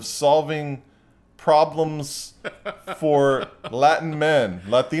of solving problems for Latin men,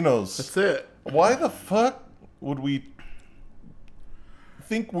 Latinos. That's it. Why the fuck would we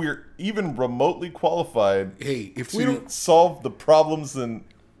think we're even remotely qualified Hey, if we to don't solve the problems in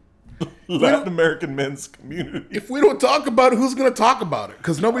Latin American men's community. if we don't talk about it, who's gonna talk about it?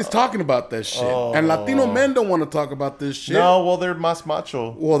 Because nobody's talking about that shit. And Latino men don't want to talk about this shit. No, well, they're más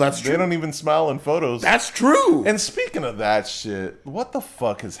macho. Well, that's They true. don't even smile in photos. That's true. And speaking of that shit, what the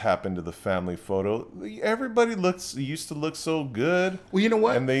fuck has happened to the family photo? Everybody used to look so good. Well, you know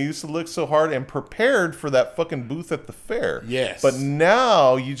what? And they used to look so hard and prepared for that fucking booth at the fair. Yes. But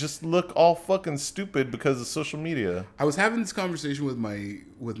now you just look all fucking stupid because of social media. I was having this conversation with my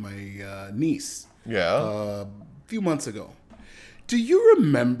niece Yeah. a few months ago. Do you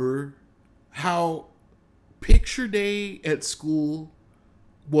remember how picture day at school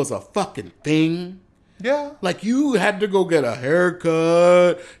was a fucking thing? yeah. Like you had to go get a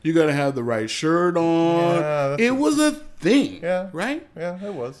haircut. You got to have the right shirt on. Yeah, that's It was a thing. Yeah. Right? Yeah,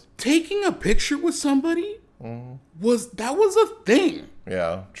 it was. Taking a picture with somebody Mm-hmm. was a thing.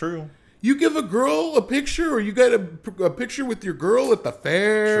 Yeah, true. You give a girl a picture, or you get a picture with your girl at the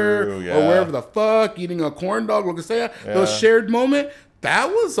fair, True, yeah. or wherever the fuck, eating a corn dog, lo que sea, those shared moment, that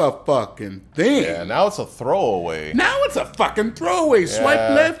was a fucking thing. Yeah, now it's a throwaway. Now it's a fucking throwaway. Swipe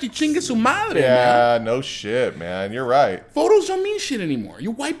Yeah. left, you chingue su madre, man. Yeah, no shit, man. You're right. Photos don't mean shit anymore.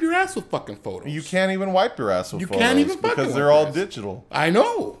 You wipe your ass with fucking photos. You can't even wipe your ass with You photos can't even fucking because wipe they're your all ass. digital. I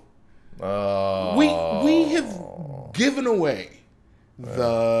know. Oh. We have given away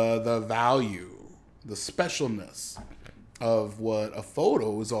the value, the specialness of what a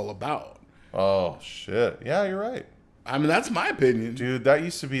photo is all about. Oh shit. Yeah, you're right. I mean, that's my opinion. Dude, that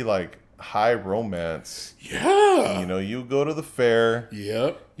used to be like high romance. Yeah. You know, you go to the fair,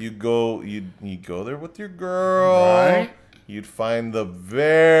 Yep. you go there with your girl. Right. You'd find the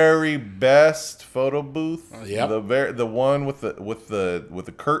very best photo booth. Yep. The one with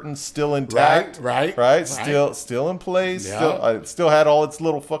the curtains still intact. Right. Still in place. Yeah. Still had all its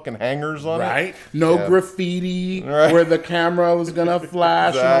little fucking hangers on it. Right. No Yeah. graffiti Right. where the camera was gonna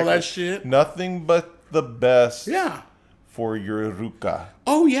flash and all that Exactly. shit. Nothing but the best Yeah. for your ruca.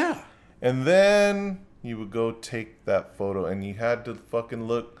 Oh yeah. And then you would go take that photo and you had to fucking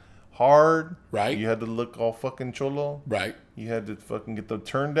look hard. Right. You had to look all fucking cholo. Right. You had to fucking get the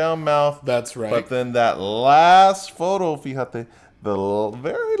turned down mouth. That's right. But then that last photo, fíjate,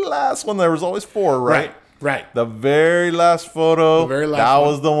 very last one, there was always four, right? Right. The very last photo, The very last that one.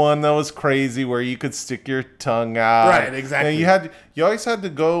 was the one that was crazy, where you could stick your tongue out. Right, exactly. And you always had to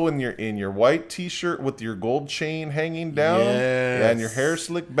go in your white T-shirt with your gold chain hanging down, Yes. and your hair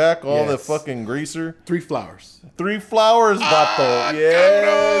slicked back, all the Yes. fucking greaser. 3 flowers. 3 flowers, vato.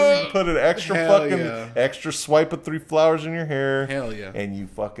 Yes, you put an extra Hell yeah. extra swipe of 3 flowers in your hair. Hell yeah. And you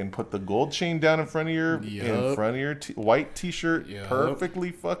fucking put the gold chain down in front of your Yup. white T-shirt, Yup. perfectly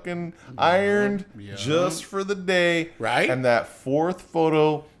fucking ironed, Yup. just for the day. Right. And that 4th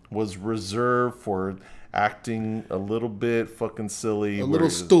photo was reserved for acting a little bit fucking silly, A where little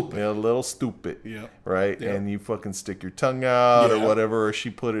you- stupid. yeah, a little stupid, Yep. right? Yep. And you fucking stick your tongue out or Yeah. whatever, or she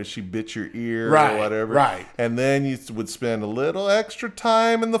bit your ear Right, or whatever, right. And then you would spend a little extra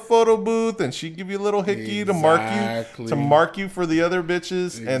time in the photo booth, and she'd give you a little hickey to mark Exactly. you for the other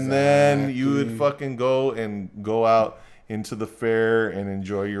bitches, and then you would Exactly. fucking go out into the fair and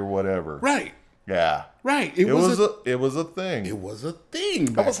enjoy your whatever. Right. Yeah. Right. It was a thing. It was a thing.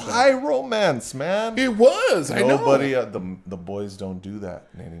 That was high romance, man. It was. I know. Nobody, the boys don't do that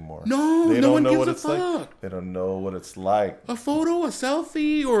anymore. No, they no don't one know gives what a it's fuck. like. They don't know what it's like. A photo, a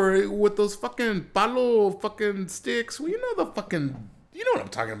selfie, or with those fucking palo fucking sticks. Well, you know the fucking. You know what I'm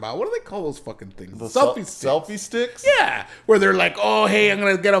talking about. What do they call those fucking things? The Selfie sticks. selfie sticks. Yeah, where they're like, "Oh, hey, I'm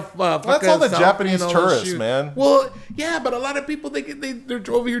gonna get a fucking." That's all the selfie Japanese and all that tourists, shit." man. Well, yeah, but a lot of people they're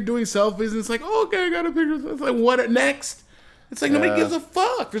over here doing selfies, and it's like, "Oh, okay, I got a picture." It's like, what next? It's like nobody Yeah. gives a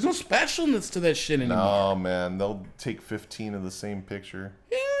fuck. There's no specialness to that shit anymore. No, man, they'll take 15 of the same picture.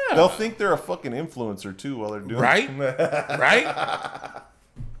 Yeah, They'll think they're a fucking influencer too while they're doing Right? it. right?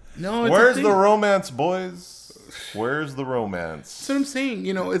 No, it's Where's a the thing. romance, boys? Where's the romance? That's what I'm saying.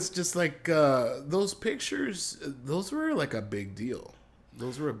 You know, it's just like those pictures. Those were like a big deal.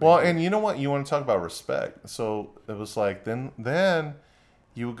 Those were a big Well, deal. and you know what? You want to talk about respect. So it was like then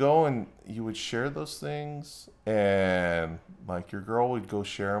you would go and you would share those things, and like your girl would go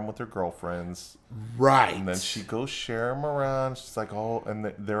share them with her girlfriends, right. and then she'd go share them around. She's like, oh,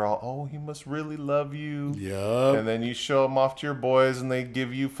 and they're all, oh, he must really love you. Yup. And then you show them off to your boys, and they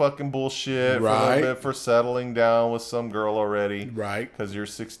give you fucking bullshit for a Right. little bit for settling down with some girl already, Right. Because you're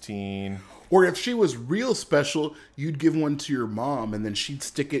 16. Or if she was real special, you'd give one to your mom, and then she'd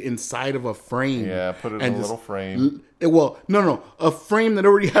stick it inside of a frame. Yeah, put it in a little frame. Well, no, a frame that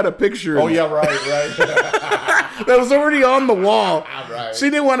already had a picture. Oh yeah, right. That was already on the wall. Right. She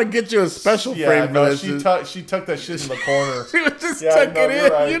didn't want to get you a special frame. No, she tucked that shit in the corner. She was just tucking it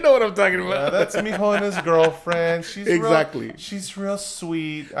in. Right. You know what I'm talking about. Yeah, that's Mijo and his girlfriend. She's exactly. She's real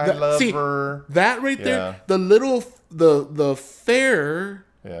sweet. I love her. That right there, the little the fair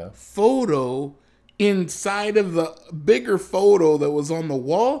photo inside of the bigger photo that was on the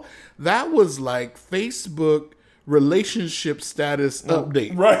wall, that was like Facebook relationship status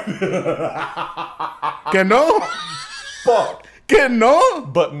update. Right. Que no? Fuck. Que no?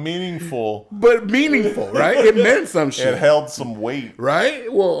 But meaningful. Right? It meant some shit. It held some weight.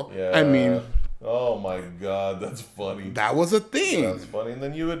 Right? Well, I mean... Oh my God, that's funny. That was a thing. That's funny.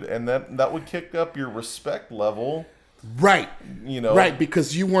 And then that would kick up your respect level. Right. You know. Right,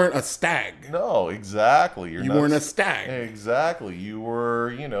 because you weren't a stag. No, exactly. You weren't a stag. Exactly. You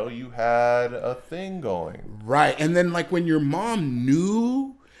were, you had a thing going. Right. And then like when your mom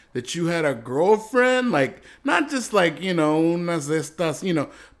knew that you had a girlfriend, like not just like, unas de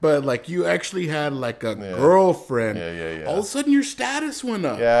estas, but like you actually had like a girlfriend. Yeah. All of a sudden your status went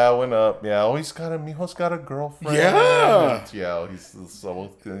up. Yeah, it went up. Yeah, Mijo's got a girlfriend. Yeah. Yeah, he's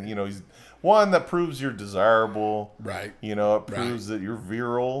so, he's one that proves you're desirable. Right. It proves that you're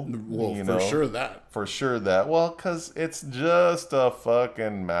virile. Well, for sure that. For sure that. Well, because it's just a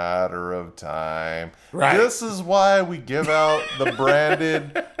fucking matter of time. Right. This is why we give out the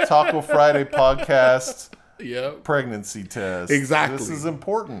branded Taco Friday podcast pregnancy test. Exactly. This is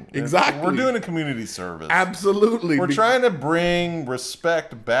important. Exactly. We're doing a community service. Absolutely. We're trying to bring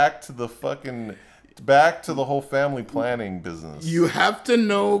respect back to the whole family planning business. You have to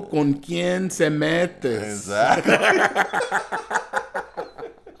know con quién se metes. Exactly.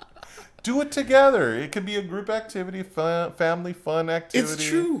 Do it together. It could be a group activity, family fun activity. It's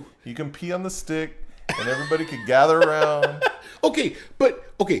true. You can pee on the stick, and everybody could gather around.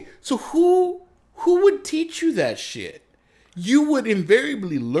 So who would teach you that shit? You would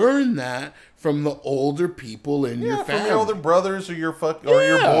invariably learn that from the older people in your family. From your older brothers or your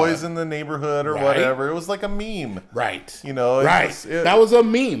boys in the neighborhood or whatever. It was like a meme. Right. That was a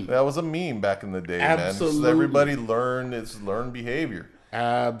meme. That was a meme back in the day, Absolutely. man. So everybody learned behavior.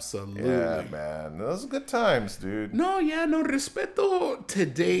 Absolutely. Yeah, man. Those are good times, dude. No, respeto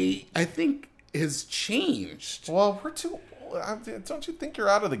today, I think, has changed. Well, don't you think you're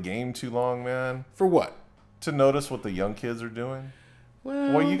out of the game too long, man? For what? To notice what the young kids are doing.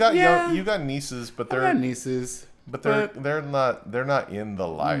 Well, you got nieces, but they're not in the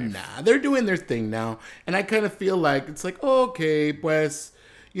life. Nah, they're doing their thing now, and I kind of feel like it's like, okay, pues,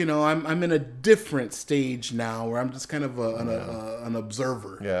 I'm in a different stage now where I'm just kind of an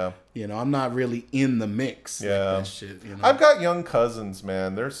observer. Yeah. I'm not really in the mix. Yeah. Like that shit, I've got young cousins,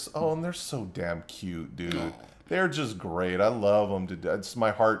 man. And they're so damn cute, dude. Oh. They're just great. I love them to death. It's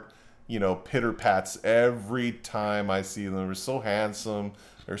my heart. Pitter pats every time I see them. They're so handsome.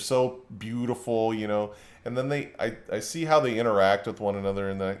 They're so beautiful, And then I see how they interact with one another,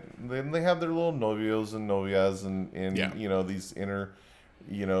 and then they have their little novios and novias and these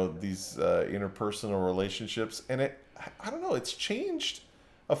interpersonal relationships. And I don't know, it's changed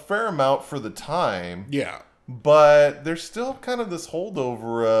a fair amount for the time. Yeah. But there's still kind of this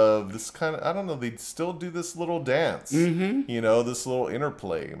holdover of this kind of, I don't know, they still do this little dance, this little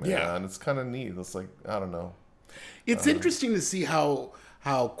interplay, man. Yeah. And it's kind of neat. It's like, I don't know. It's interesting to see how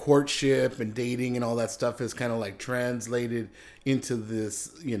courtship and dating and all that stuff is kind of like translated into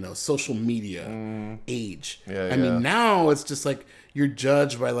this, social media age. I mean, now it's just like you're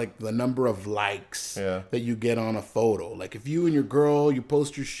judged by like the number of likes that you get on a photo. Like if you and your girl, you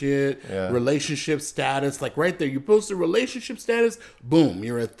post your shit, relationship status, like right there, you post a relationship status, boom,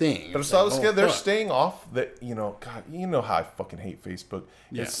 you're a thing. But it's always good. They're staying off that, God, you know how I fucking hate Facebook.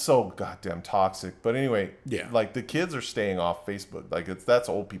 Yeah. It's so goddamn toxic. But anyway, like the kids are staying off Facebook. Like that's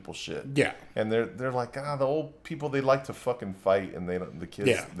old people shit. Yeah. And they're like, the old people, they like to fucking fight, and the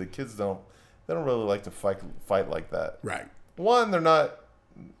kids don't really like to fight like that. Right. One, they're not,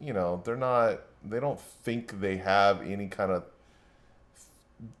 they don't think they have any kind of,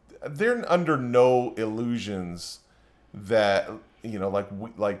 they're under no illusions that,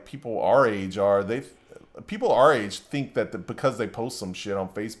 like people our age are, people our age think that because they post some shit on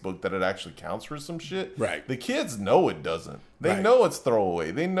Facebook that it actually counts for some shit. Right. The kids know it doesn't. They know it's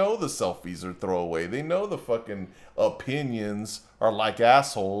throwaway. They know the selfies are throwaway. They know the fucking opinions are like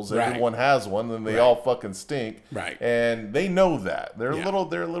assholes. Right. Everyone has one, and they all fucking stink. Right. And they know that. They're a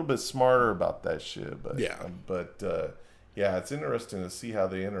little bit smarter about that shit. But it's interesting to see how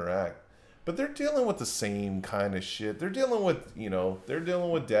they interact. But they're dealing with the same kind of shit. They're dealing with, they're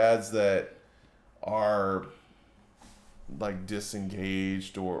dealing with dads that are like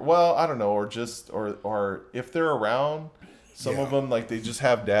disengaged or, well, I don't know, or just, or if they're around, some of them, like, they just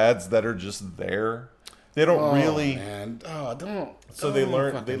have dads that are just there. They don't really, man. Oh, don't. so they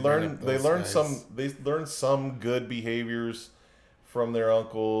learn some good behaviors from their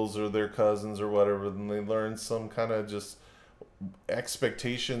uncles or their cousins or whatever. Then they learn some kind of just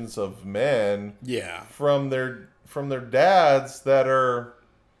expectations of men from their dads that are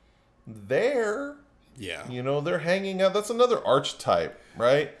there. They're hanging out. That's another archetype,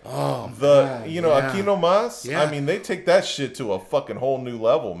 right? Aquino Mas. I mean, they take that shit to a fucking whole new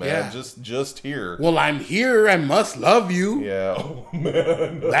level, man. Just here. Well, I'm here. I must love you. Yeah. Oh,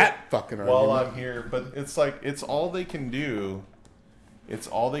 man. That fucking argument. While I'm here, but it's like it's all they can do. It's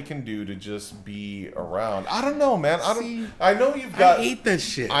all they can do to just be around. I don't know, man. I know you've got. I hate that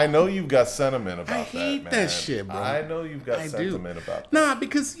shit. I know you've got sentiment about that. I hate that shit, bro. I know you've got sentiment about that. Nah,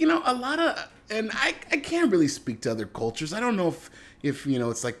 because a lot of, and I can't really speak to other cultures. I don't know if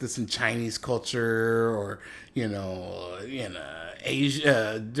it's like this in Chinese culture or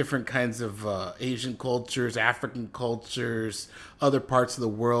Asia, different kinds of Asian cultures, African cultures, other parts of the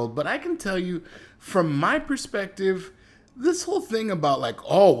world. But I can tell you, from my perspective, this whole thing about like,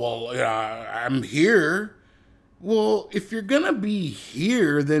 oh, well, I'm here. Well, if you're going to be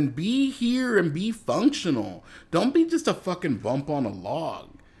here, then be here and be functional. Don't be just a fucking bump on a log,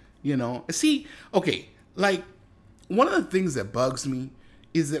 See, okay, like, one of the things that bugs me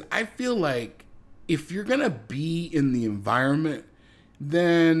is that I feel like if you're going to be in the environment,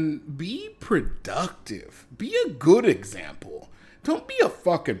 then be productive. Be a good example. Don't be a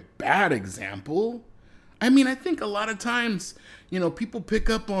fucking bad example. I mean, I think a lot of times, people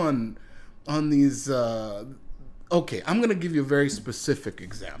pick up on these. Okay, I'm gonna give you a very specific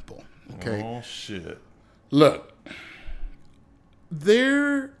example. Okay. Oh shit. Look,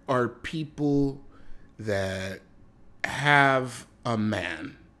 there are people that have a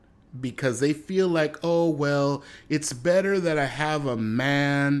man because they feel like, oh well, it's better that I have a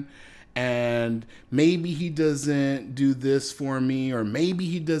man. And maybe he doesn't do this for me, or maybe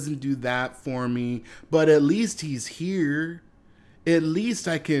he doesn't do that for me, but at least he's here. At least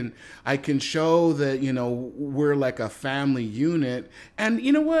I can show that, we're like a family unit. And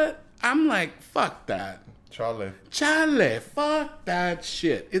you know what? I'm like, fuck that. Charlie, fuck that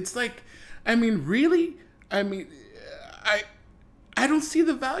shit. It's like, I mean, really? I mean, I don't see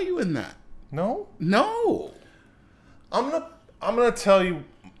the value in that. No? I'm gonna tell you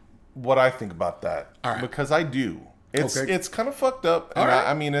what I think about that. All right. Because I do. It's kind of fucked up. And right.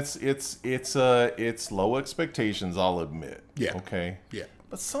 I mean, it's low expectations, I'll admit. Yeah. Okay. Yeah.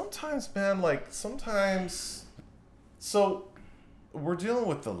 But sometimes, man, so we're dealing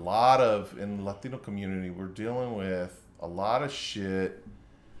with in the Latino community, we're dealing with a lot of shit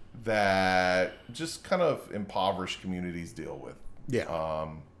that just kind of impoverished communities deal with. Yeah.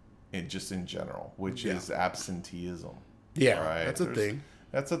 Just in general, which is absenteeism. Yeah. Right? That's a thing.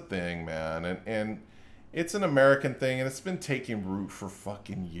 That's a thing, man. And it's an American thing, and it's been taking root for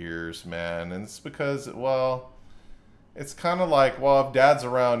fucking years, man. And it's because, well, it's kind of like, well, if dad's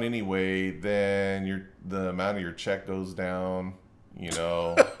around anyway, then the amount of your check goes down,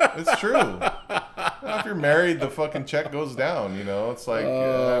 It's true. If you're married, the fucking check goes down, It's like,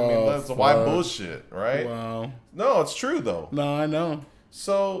 that's why bullshit, right? Wow. No, it's true, though. No, I know.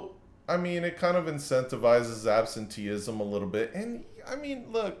 So, I mean, it kind of incentivizes absenteeism a little bit. And, I mean,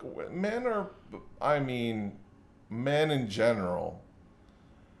 look, men in general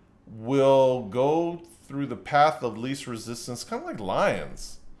will go through the path of least resistance, kind of like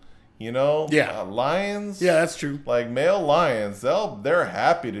lions. Yeah. Lions. Yeah, that's true. Like male lions, they're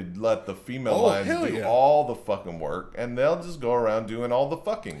happy to let the female lions do all the fucking work, and they'll just go around doing all the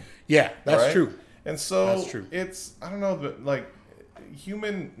fucking. Yeah, that's true. And so that's true. It's, I don't know, but like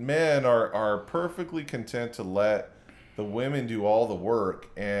human men are perfectly content to let the women do all the work,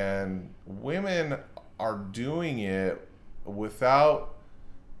 and women are doing it without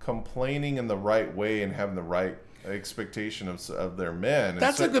complaining in the right way and having the right expectation of their men.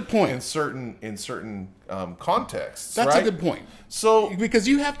 That's a good point. In certain contexts. That's right? a good point. So because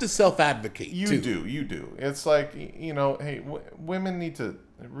you have to self-advocate. You do. It's like, hey, women need to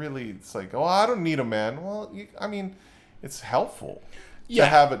really. It's like, oh, I don't need a man. Well, it's helpful. Yeah.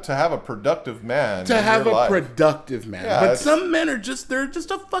 To have a productive man. Productive man. Yeah, but some men are they're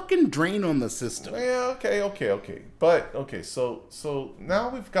just a fucking drain on the system. Yeah, okay. But so now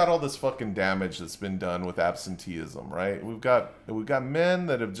we've got all this fucking damage that's been done with absenteeism, right? We've got men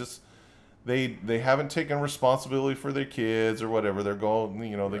that have just they haven't taken responsibility for their kids or whatever. They're going,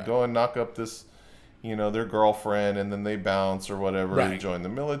 you know, they go and knock up this, you know, their girlfriend, and then they bounce or whatever. They join the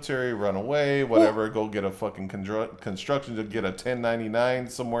military, run away, whatever. Go get a fucking construction to get a 1099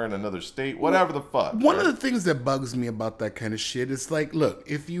 somewhere in another state, whatever the fuck. One of the things that bugs me about that kind of shit is like, look,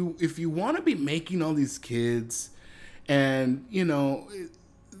 if you want to be making all these kids, and you know,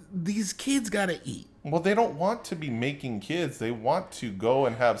 these kids gotta eat. Well, they don't want to be making kids. They want to go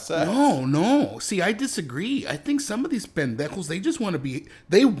and have sex. No. See, I disagree. I think some of these pendejos, they just want to be,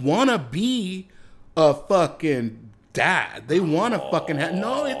 they want to be a fucking dad. They want to fucking have,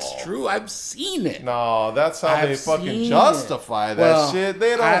 no, it's true. I've seen it. No, that's how they fucking justify that shit.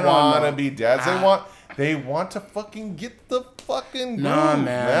 They don't want to be dads. They want to fucking get the fucking groove,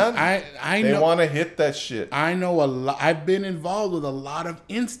 man. I know. They want to hit that shit. I know a lot. I've been involved with a lot of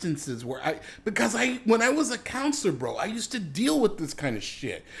instances where when I was a counselor, bro, I used to deal with this kind of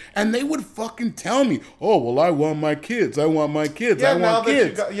shit. And they would fucking tell me, oh, well, I want my kids. I want my kids. I want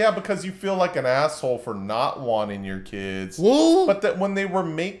kids. Because you feel like an asshole for not wanting your kids. Well, but that when they were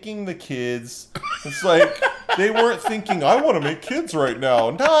making the kids, it's like they weren't thinking, I want to make kids right now.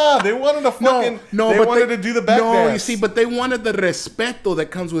 Nah, they wanted to fucking... They wanted to do the back dance. You see, but they wanted the respeto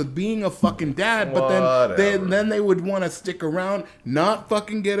that comes with being a fucking dad. But then they would want to stick around, not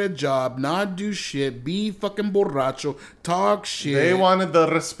fucking get a job, not do shit, be fucking borracho, talk shit. They wanted the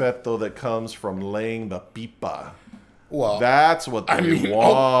respeto that comes from laying the pipa. Well, that's what they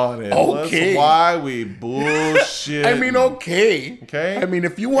wanted. Okay. That's why we bullshit. Okay. I mean,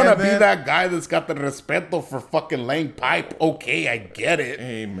 if you want to be that guy that's got the respeto for fucking laying pipe, okay, I get it.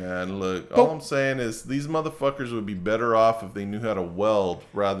 Hey, man, look, all I'm saying is these motherfuckers would be better off if they knew how to weld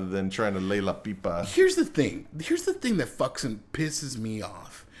rather than trying to lay la pipa. Here's the thing that fucks and pisses me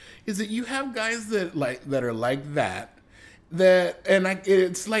off is that you have guys that are like that.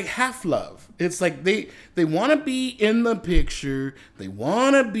 It's like half love. It's like they want to be in the picture. They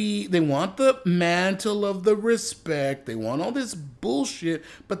want the mantle of the respect. They want all this bullshit,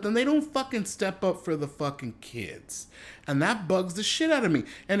 but then they don't fucking step up for the fucking kids. And that bugs the shit out of me.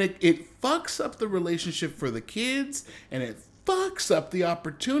 And it fucks up the relationship for the kids, and it fucks up the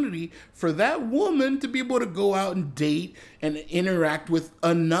opportunity for that woman to be able to go out and date and interact with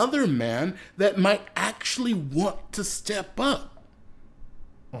another man that might actually want to step up.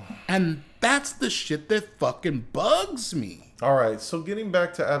 And that's the shit that fucking bugs me. All right, so getting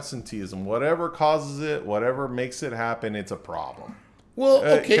back to absenteeism, whatever causes it, whatever makes it happen, it's a problem. Well,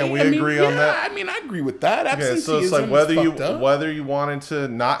 okay. Can we agree on that? I mean, I agree with that. Absenteeism, okay, so it's like whether you wanted to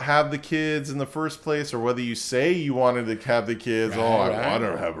not have the kids in the first place, or whether you say you wanted to have the kids. I want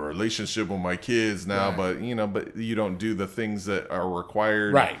to have a relationship with my kids now, but you don't do the things that are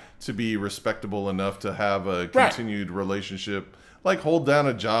required to be respectable enough to have a continued relationship, like hold down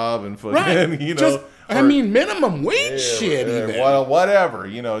a job and fucking, minimum wage shit. Even whatever,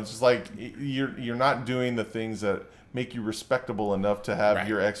 it's just like you're not doing the things that make you respectable enough to have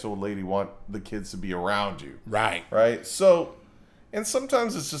your ex-old lady want the kids to be around you. Right? So, and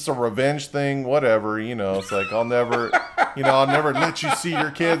sometimes it's just a revenge thing, whatever, it's like, I'll never let you see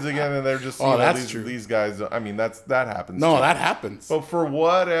your kids again. And they're just, these guys, I mean, that happens. No, that happens. But for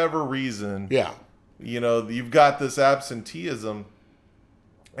whatever reason, you've got this absenteeism,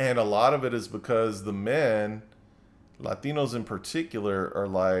 and a lot of it is because the men, Latinos in particular, are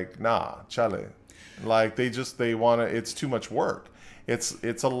like, nah, chale. Like they want to. It's too much work. It's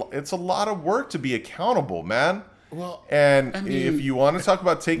a lot of work to be accountable, man. Well, if you want to talk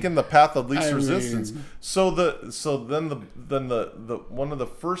about taking the path of least resistance, then the one of the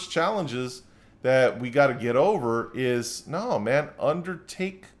first challenges that we got to get over is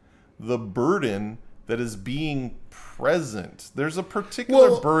undertake the burden that is being present. There's a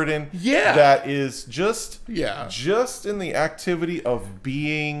particular burden that is just in the activity of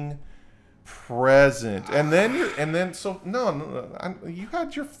being present, and then you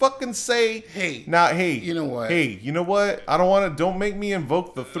had your fucking say. You know what? Don't make me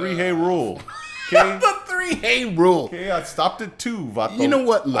invoke the 3-hey rule. Okay? The 3-hey rule. Okay, I stopped it too, Vato. You know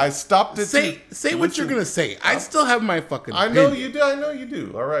what? Look, I stopped it too. Say what you're gonna say. I still have my fucking opinion. I know you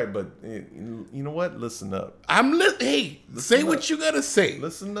do. All right, but you know what? Listen up. Say what you gotta say.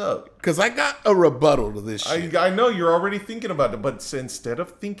 Listen up. Because I got a rebuttal to this shit. I know you're already thinking about it, but instead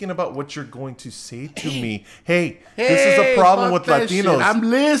of thinking about what you're going to say to me, this is a problem with Latinos. Shit. I'm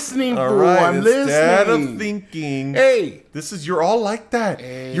listening, all right, instead of thinking, you're all like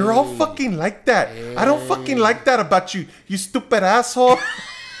that. You're all fucking like that. I don't fucking like that about you, you stupid asshole.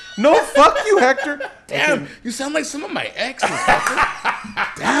 No, fuck you, Hector. Damn, you sound like some of my exes.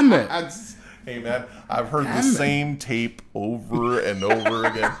 Damn it. Hey, man, I've heard the same tape over and over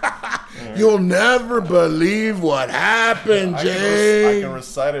again. You'll never believe what happened, Jay. I can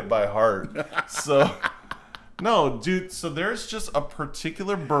recite it by heart. So, no, dude. So there's just a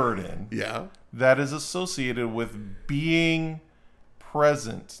particular burden. Yeah. That is associated with being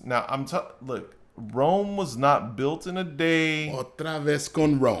present. Now, look, Rome was not built in a day. Otra vez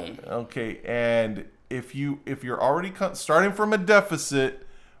con Rome. Okay, and if you're already starting from a deficit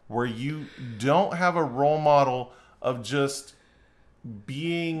where you don't have a role model of just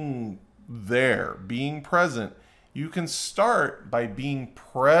being there, being present, you can start by being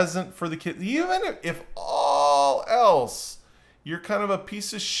present for the kid. Even if all else, you're kind of a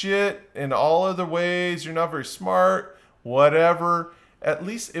piece of shit in all other ways, you're not very smart, whatever. At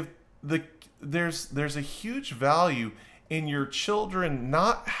least if there's a huge value in your children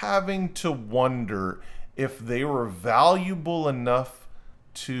not having to wonder if they were valuable enough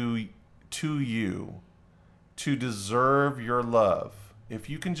to you to deserve your love. If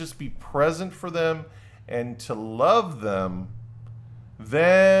you can just be present for them and to love them,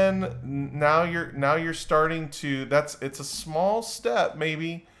 then now you're starting to, it's a small step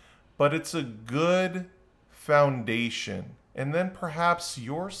maybe, but it's a good foundation. And then perhaps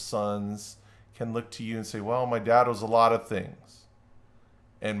your sons can look to you and say, well, my dad was a lot of things.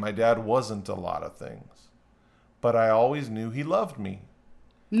 And my dad wasn't a lot of things. But I always knew he loved me.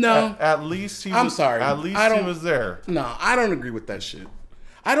 No. At least he was, I'm sorry. At least he was there. No, I don't agree with that shit.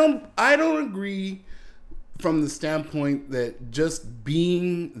 I don't agree from the standpoint that just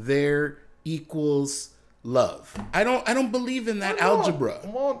being there equals love. I don't believe in that algebra.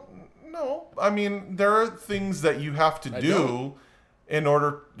 Well, no. I mean, there are things that you have to do in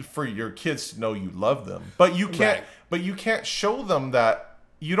order for your kids to know you love them. But you can't show them that.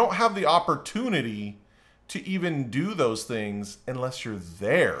 You don't have the opportunity to even do those things unless you're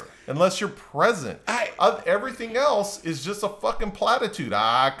there, unless you're present. Everything else is just a fucking platitude.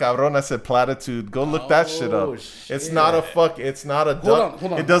 Cabrón, I said platitude. Go look that shit up. Shit. It's not a duck.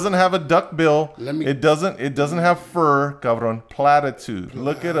 Hold on. It doesn't have a duck bill. It doesn't have fur, cabrón. Platitude.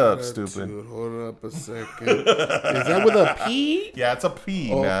 Look it up, stupid. Hold up a second. Is that with a P? Yeah, it's a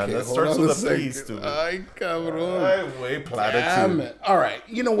P, man. That starts with a P, stupid. Ay, cabrón. Way platitude. Damn it. All right.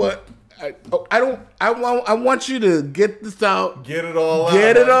 You know what? I want you to get this out. Get it all out.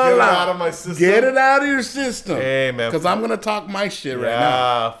 Get it out of my system. Get it out of your system. Hey, man. Because I'm going to talk my shit right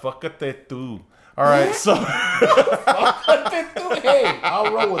now. Yeah, fuckate tú. All right, so. Fuckate tú. Hey,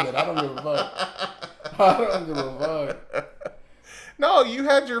 I'll roll with it. I don't give a fuck. No, you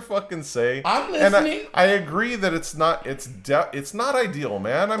had your fucking say. I'm listening. And I agree that it's not ideal,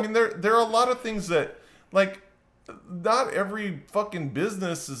 man. I mean, there are a lot of things that, like, not every fucking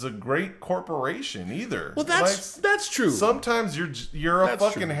business is a great corporation either. Well, that's true. Sometimes you're a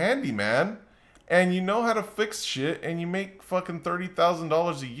fucking handyman, and you know how to fix shit, and you make fucking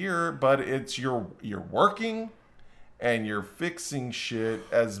 $30,000 a year, but it's you're working, and you're fixing shit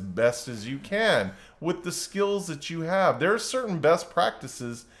as best as you can with the skills that you have. There are certain best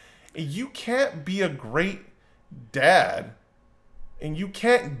practices. You can't be a great dad, and you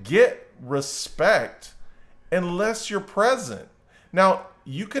can't get respect unless you're present. Now,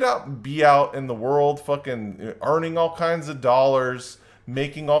 you could be out in the world fucking earning all kinds of dollars,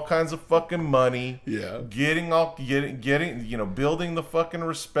 making all kinds of fucking money, getting building the fucking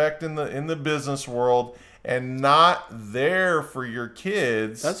respect in the business world, and not there for your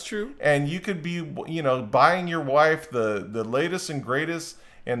kids. That's true. And you could be, buying your wife the latest and greatest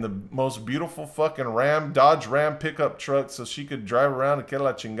and the most beautiful fucking Dodge Ram pickup truck so she could drive around and get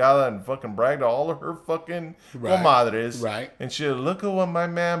la chingada and fucking brag to all of her fucking comadres. Right. And shit, look at what my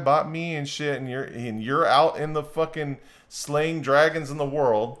man bought me and shit, and you're out in the fucking slaying dragons in the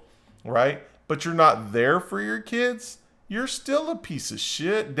world, right? But you're not there for your kids. You're still a piece of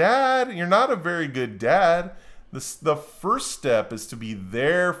shit, dad. You're not a very good dad. The first step is to be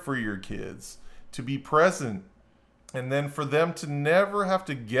there for your kids, to be present. And then for them to never have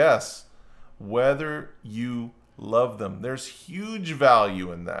to guess whether you love them. There's huge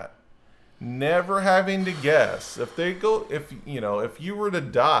value in that. Never having to guess. If you were to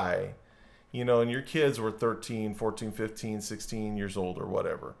die, and your kids were 13, 14, 15, 16 years old or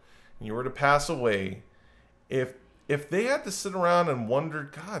whatever, and you were to pass away, if they had to sit around and wonder,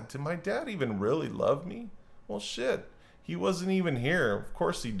 God, did my dad even really love me? Well, shit. He wasn't even here. Of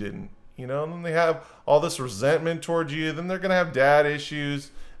course he didn't. And then they have all this resentment towards you. Then they're gonna have dad issues,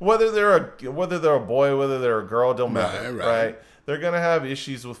 whether they're a boy, whether they're a girl, don't matter, right? They're gonna have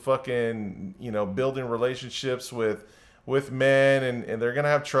issues with fucking building relationships with men, and they're gonna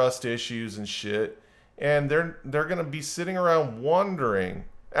have trust issues and shit. And they're gonna be sitting around wondering,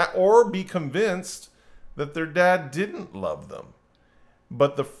 or be convinced that their dad didn't love them.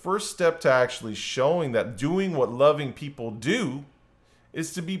 But the first step to actually showing that doing what loving people do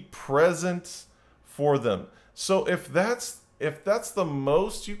is to be present for them. So if that's the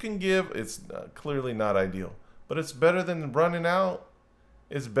most you can give, it's clearly not ideal. But it's better than running out.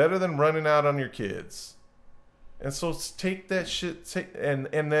 It's better than running out on your kids. And so take that shit,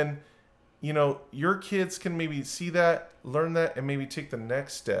 and then, you know, your kids can maybe see that, learn that, and maybe take the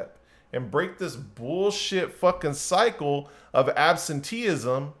next step and break this bullshit fucking cycle of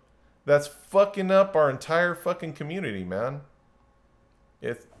absenteeism that's fucking up our entire fucking community, man.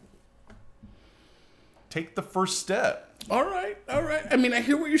 Take the first step. All right. I mean, I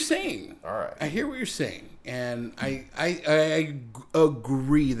hear what you're saying. All right. I hear what you're saying, and I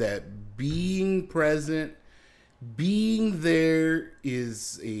agree that being present, being there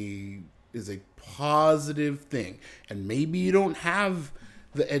is a positive thing. And maybe you don't have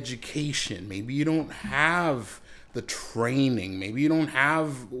the education, maybe you don't have the training, maybe you don't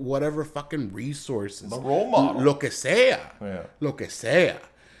have whatever fucking resources, the role model, lo que sea, yeah. lo que sea.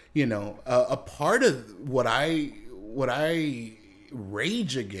 You know, a part of what I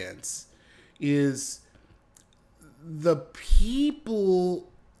rage against is the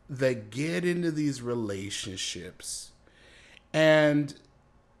people that get into these relationships and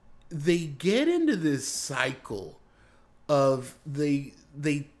they get into this cycle of they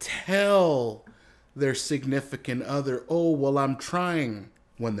tell their significant other, oh, well, I'm trying,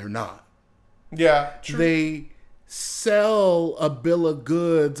 when they're not. Yeah, true. They sell a bill of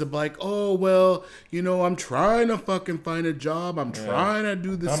goods of like, oh, well, you know, I'm trying to fucking find a job. I'm trying to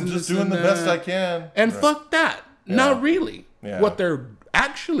do this. I'm just doing the best I can. And fuck that. Yeah. Not really. Yeah. What they're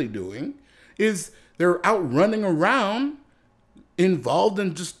actually doing is they're out running around, involved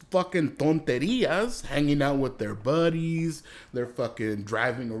in just fucking tonterias, hanging out with their buddies. They're fucking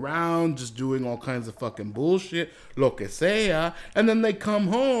driving around, just doing all kinds of fucking bullshit, lo que sea. And then they come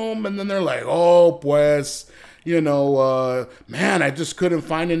home and then they're like, oh, pues, you know, man, I just couldn't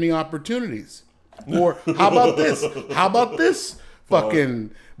find any opportunities. Or how about this? How about this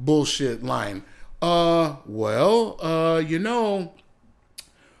fucking bullshit line? Well, you know,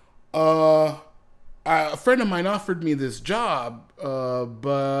 a friend of mine offered me this job,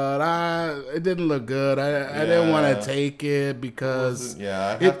 but it didn't look good. I didn't want to take it because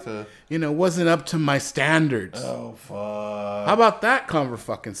it wasn't up to my standards. Oh fuck! How about that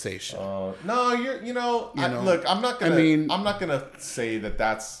conversation? No, look, I'm not gonna say that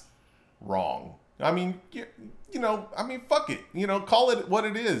that's wrong. I mean, fuck it. You know, call it what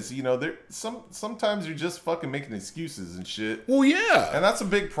it is. You know, sometimes you're just fucking making excuses and shit. Well, yeah, and that's a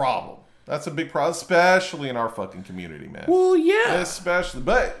big problem. That's a big problem, especially in our fucking community, man. Well, yeah. Especially.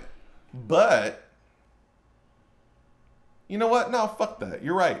 But, you know what? No, fuck that.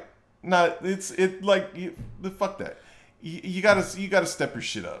 You're right. No, fuck that. You gotta step your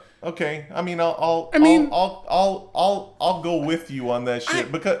shit up. Okay? I mean, I'll go with you on that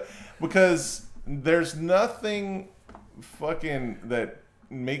shit because there's nothing fucking that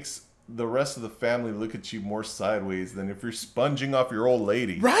makes the rest of the family look at you more sideways than if you're sponging off your old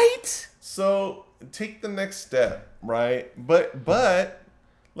lady. Right? So take the next step, right? But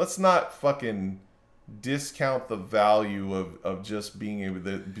let's not fucking discount the value of just being able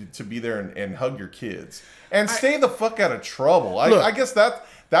to be there and hug your kids and stay the fuck out of trouble. I guess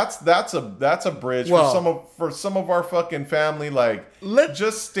that's a bridge for some of our fucking family. Like,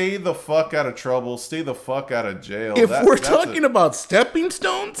 just stay the fuck out of trouble, stay the fuck out of jail. If we're talking about stepping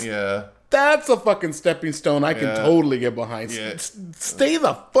stones, yeah. That's a fucking stepping stone I can totally get behind. Yeah. Stay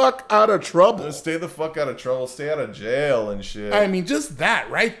the fuck out of trouble. Stay the fuck out of trouble. Stay out of jail and shit. I mean, just that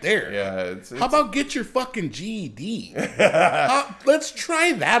right there. Yeah. How about get your fucking GED? Let's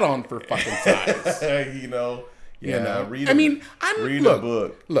try that on for fucking size. You know. Read a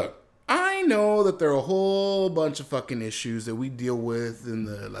book. Look, I know that there are a whole bunch of fucking issues that we deal with in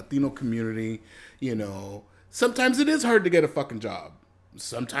the Latino community. You know, sometimes it is hard to get a fucking job.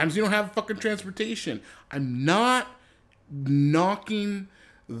 Sometimes you don't have fucking transportation. I'm not knocking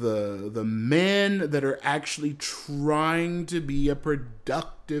the men that are actually trying to be a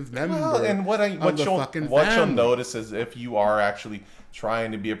productive member. Well, and what you'll notice is if you are actually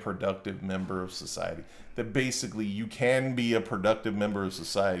trying to be a productive member of society, that basically you can be a productive member of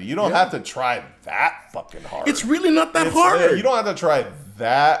society. You don't have to try that fucking hard. It's really not that hard. You don't have to try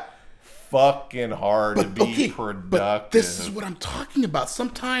that fucking hard to be productive. But this is what I'm talking about.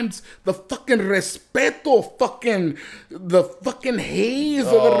 Sometimes the fucking respeto, the fucking haze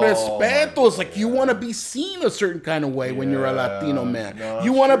of the respeto is like you want to be seen a certain kind of way when you're a Latino man.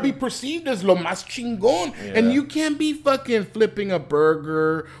 You want to be perceived as lo más chingón. Yeah. And you can't be fucking flipping a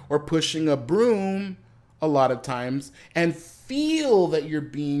burger or pushing a broom a lot of times and feel that you're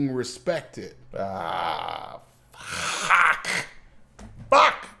being respected. Fuck!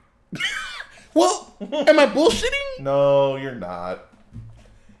 Well, am I bullshitting? No, you're not.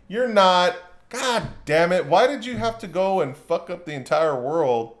 You're not. God damn it. Why did you have to go and fuck up the entire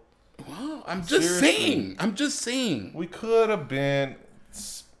world? Well, I'm just saying. We could have been,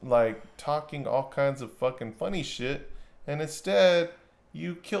 like, talking all kinds of fucking funny shit, and instead,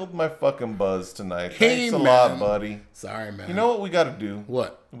 you killed my fucking buzz tonight. Hey, Thanks a man. lot, buddy. Sorry, man. You know what we gotta do?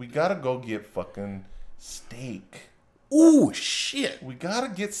 What? We gotta go get fucking steak. Ooh, shit. We gotta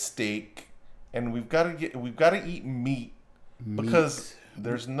get steak, and we've gotta eat meat. Because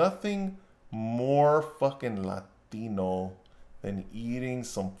there's nothing more fucking Latino than eating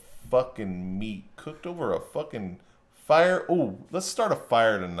some fucking meat cooked over a fucking fire. Oh, let's start a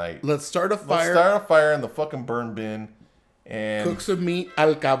fire tonight. Let's start a fire. Let's start a fire in the fucking burn bin and Cook some meat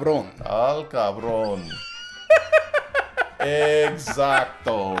al cabrón. Al cabrón.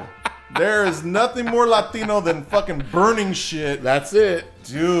 Exacto. There is nothing more Latino than fucking burning shit. That's it.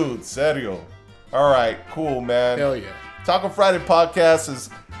 Dude, serio. All right, cool, man. Hell yeah. Taco Friday Podcast is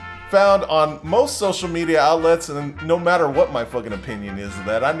found on most social media outlets, and no matter what my fucking opinion is of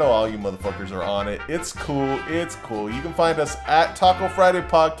that, I know all you motherfuckers are on it. It's cool. It's cool. You can find us at Taco Friday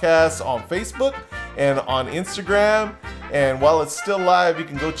Podcast on Facebook and on Instagram. And while it's still live, you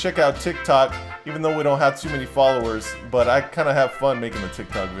can go check out TikTok, even though we don't have too many followers. But I kind of have fun making the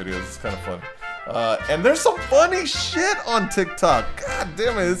TikTok videos. It's kind of fun. And there's some funny shit on TikTok. God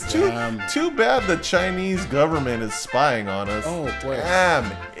damn it. It's too bad the Chinese government is spying on us. Oh, boy.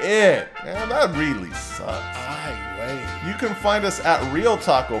 Damn it. Man, that really sucks. Ay, güey. You can find us at Real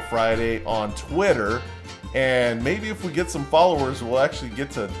Taco Friday on Twitter. And maybe if we get some followers, we'll actually get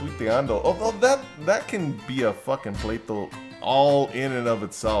to tuiteando. Although that can be a fucking pleito all in and of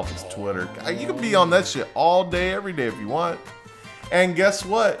itself is Twitter. You can be on that shit all day, every day if you want. And guess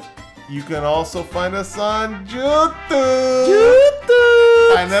what? You can also find us on YouTube.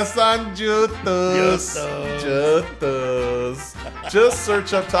 Find us on YouTube. Just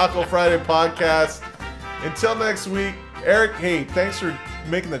search up Taco Friday Podcast. Until next week, Eric, hey, thanks for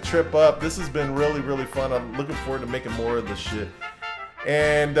making the trip up. This has been really, really fun. I'm looking forward to making more of this shit.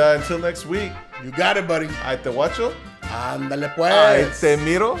 And until next week. You got it, buddy. Ahí te guacho. Ándale, pues. Ahí te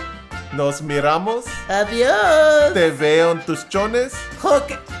miro. Nos miramos. Adiós. Te veo en tus chones.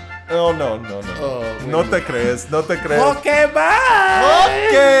 Okay. Oh, no. Oh, No te crees. Okay, bye.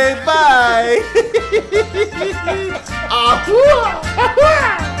 Okay, bye.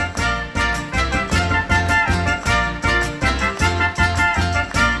 Ahua.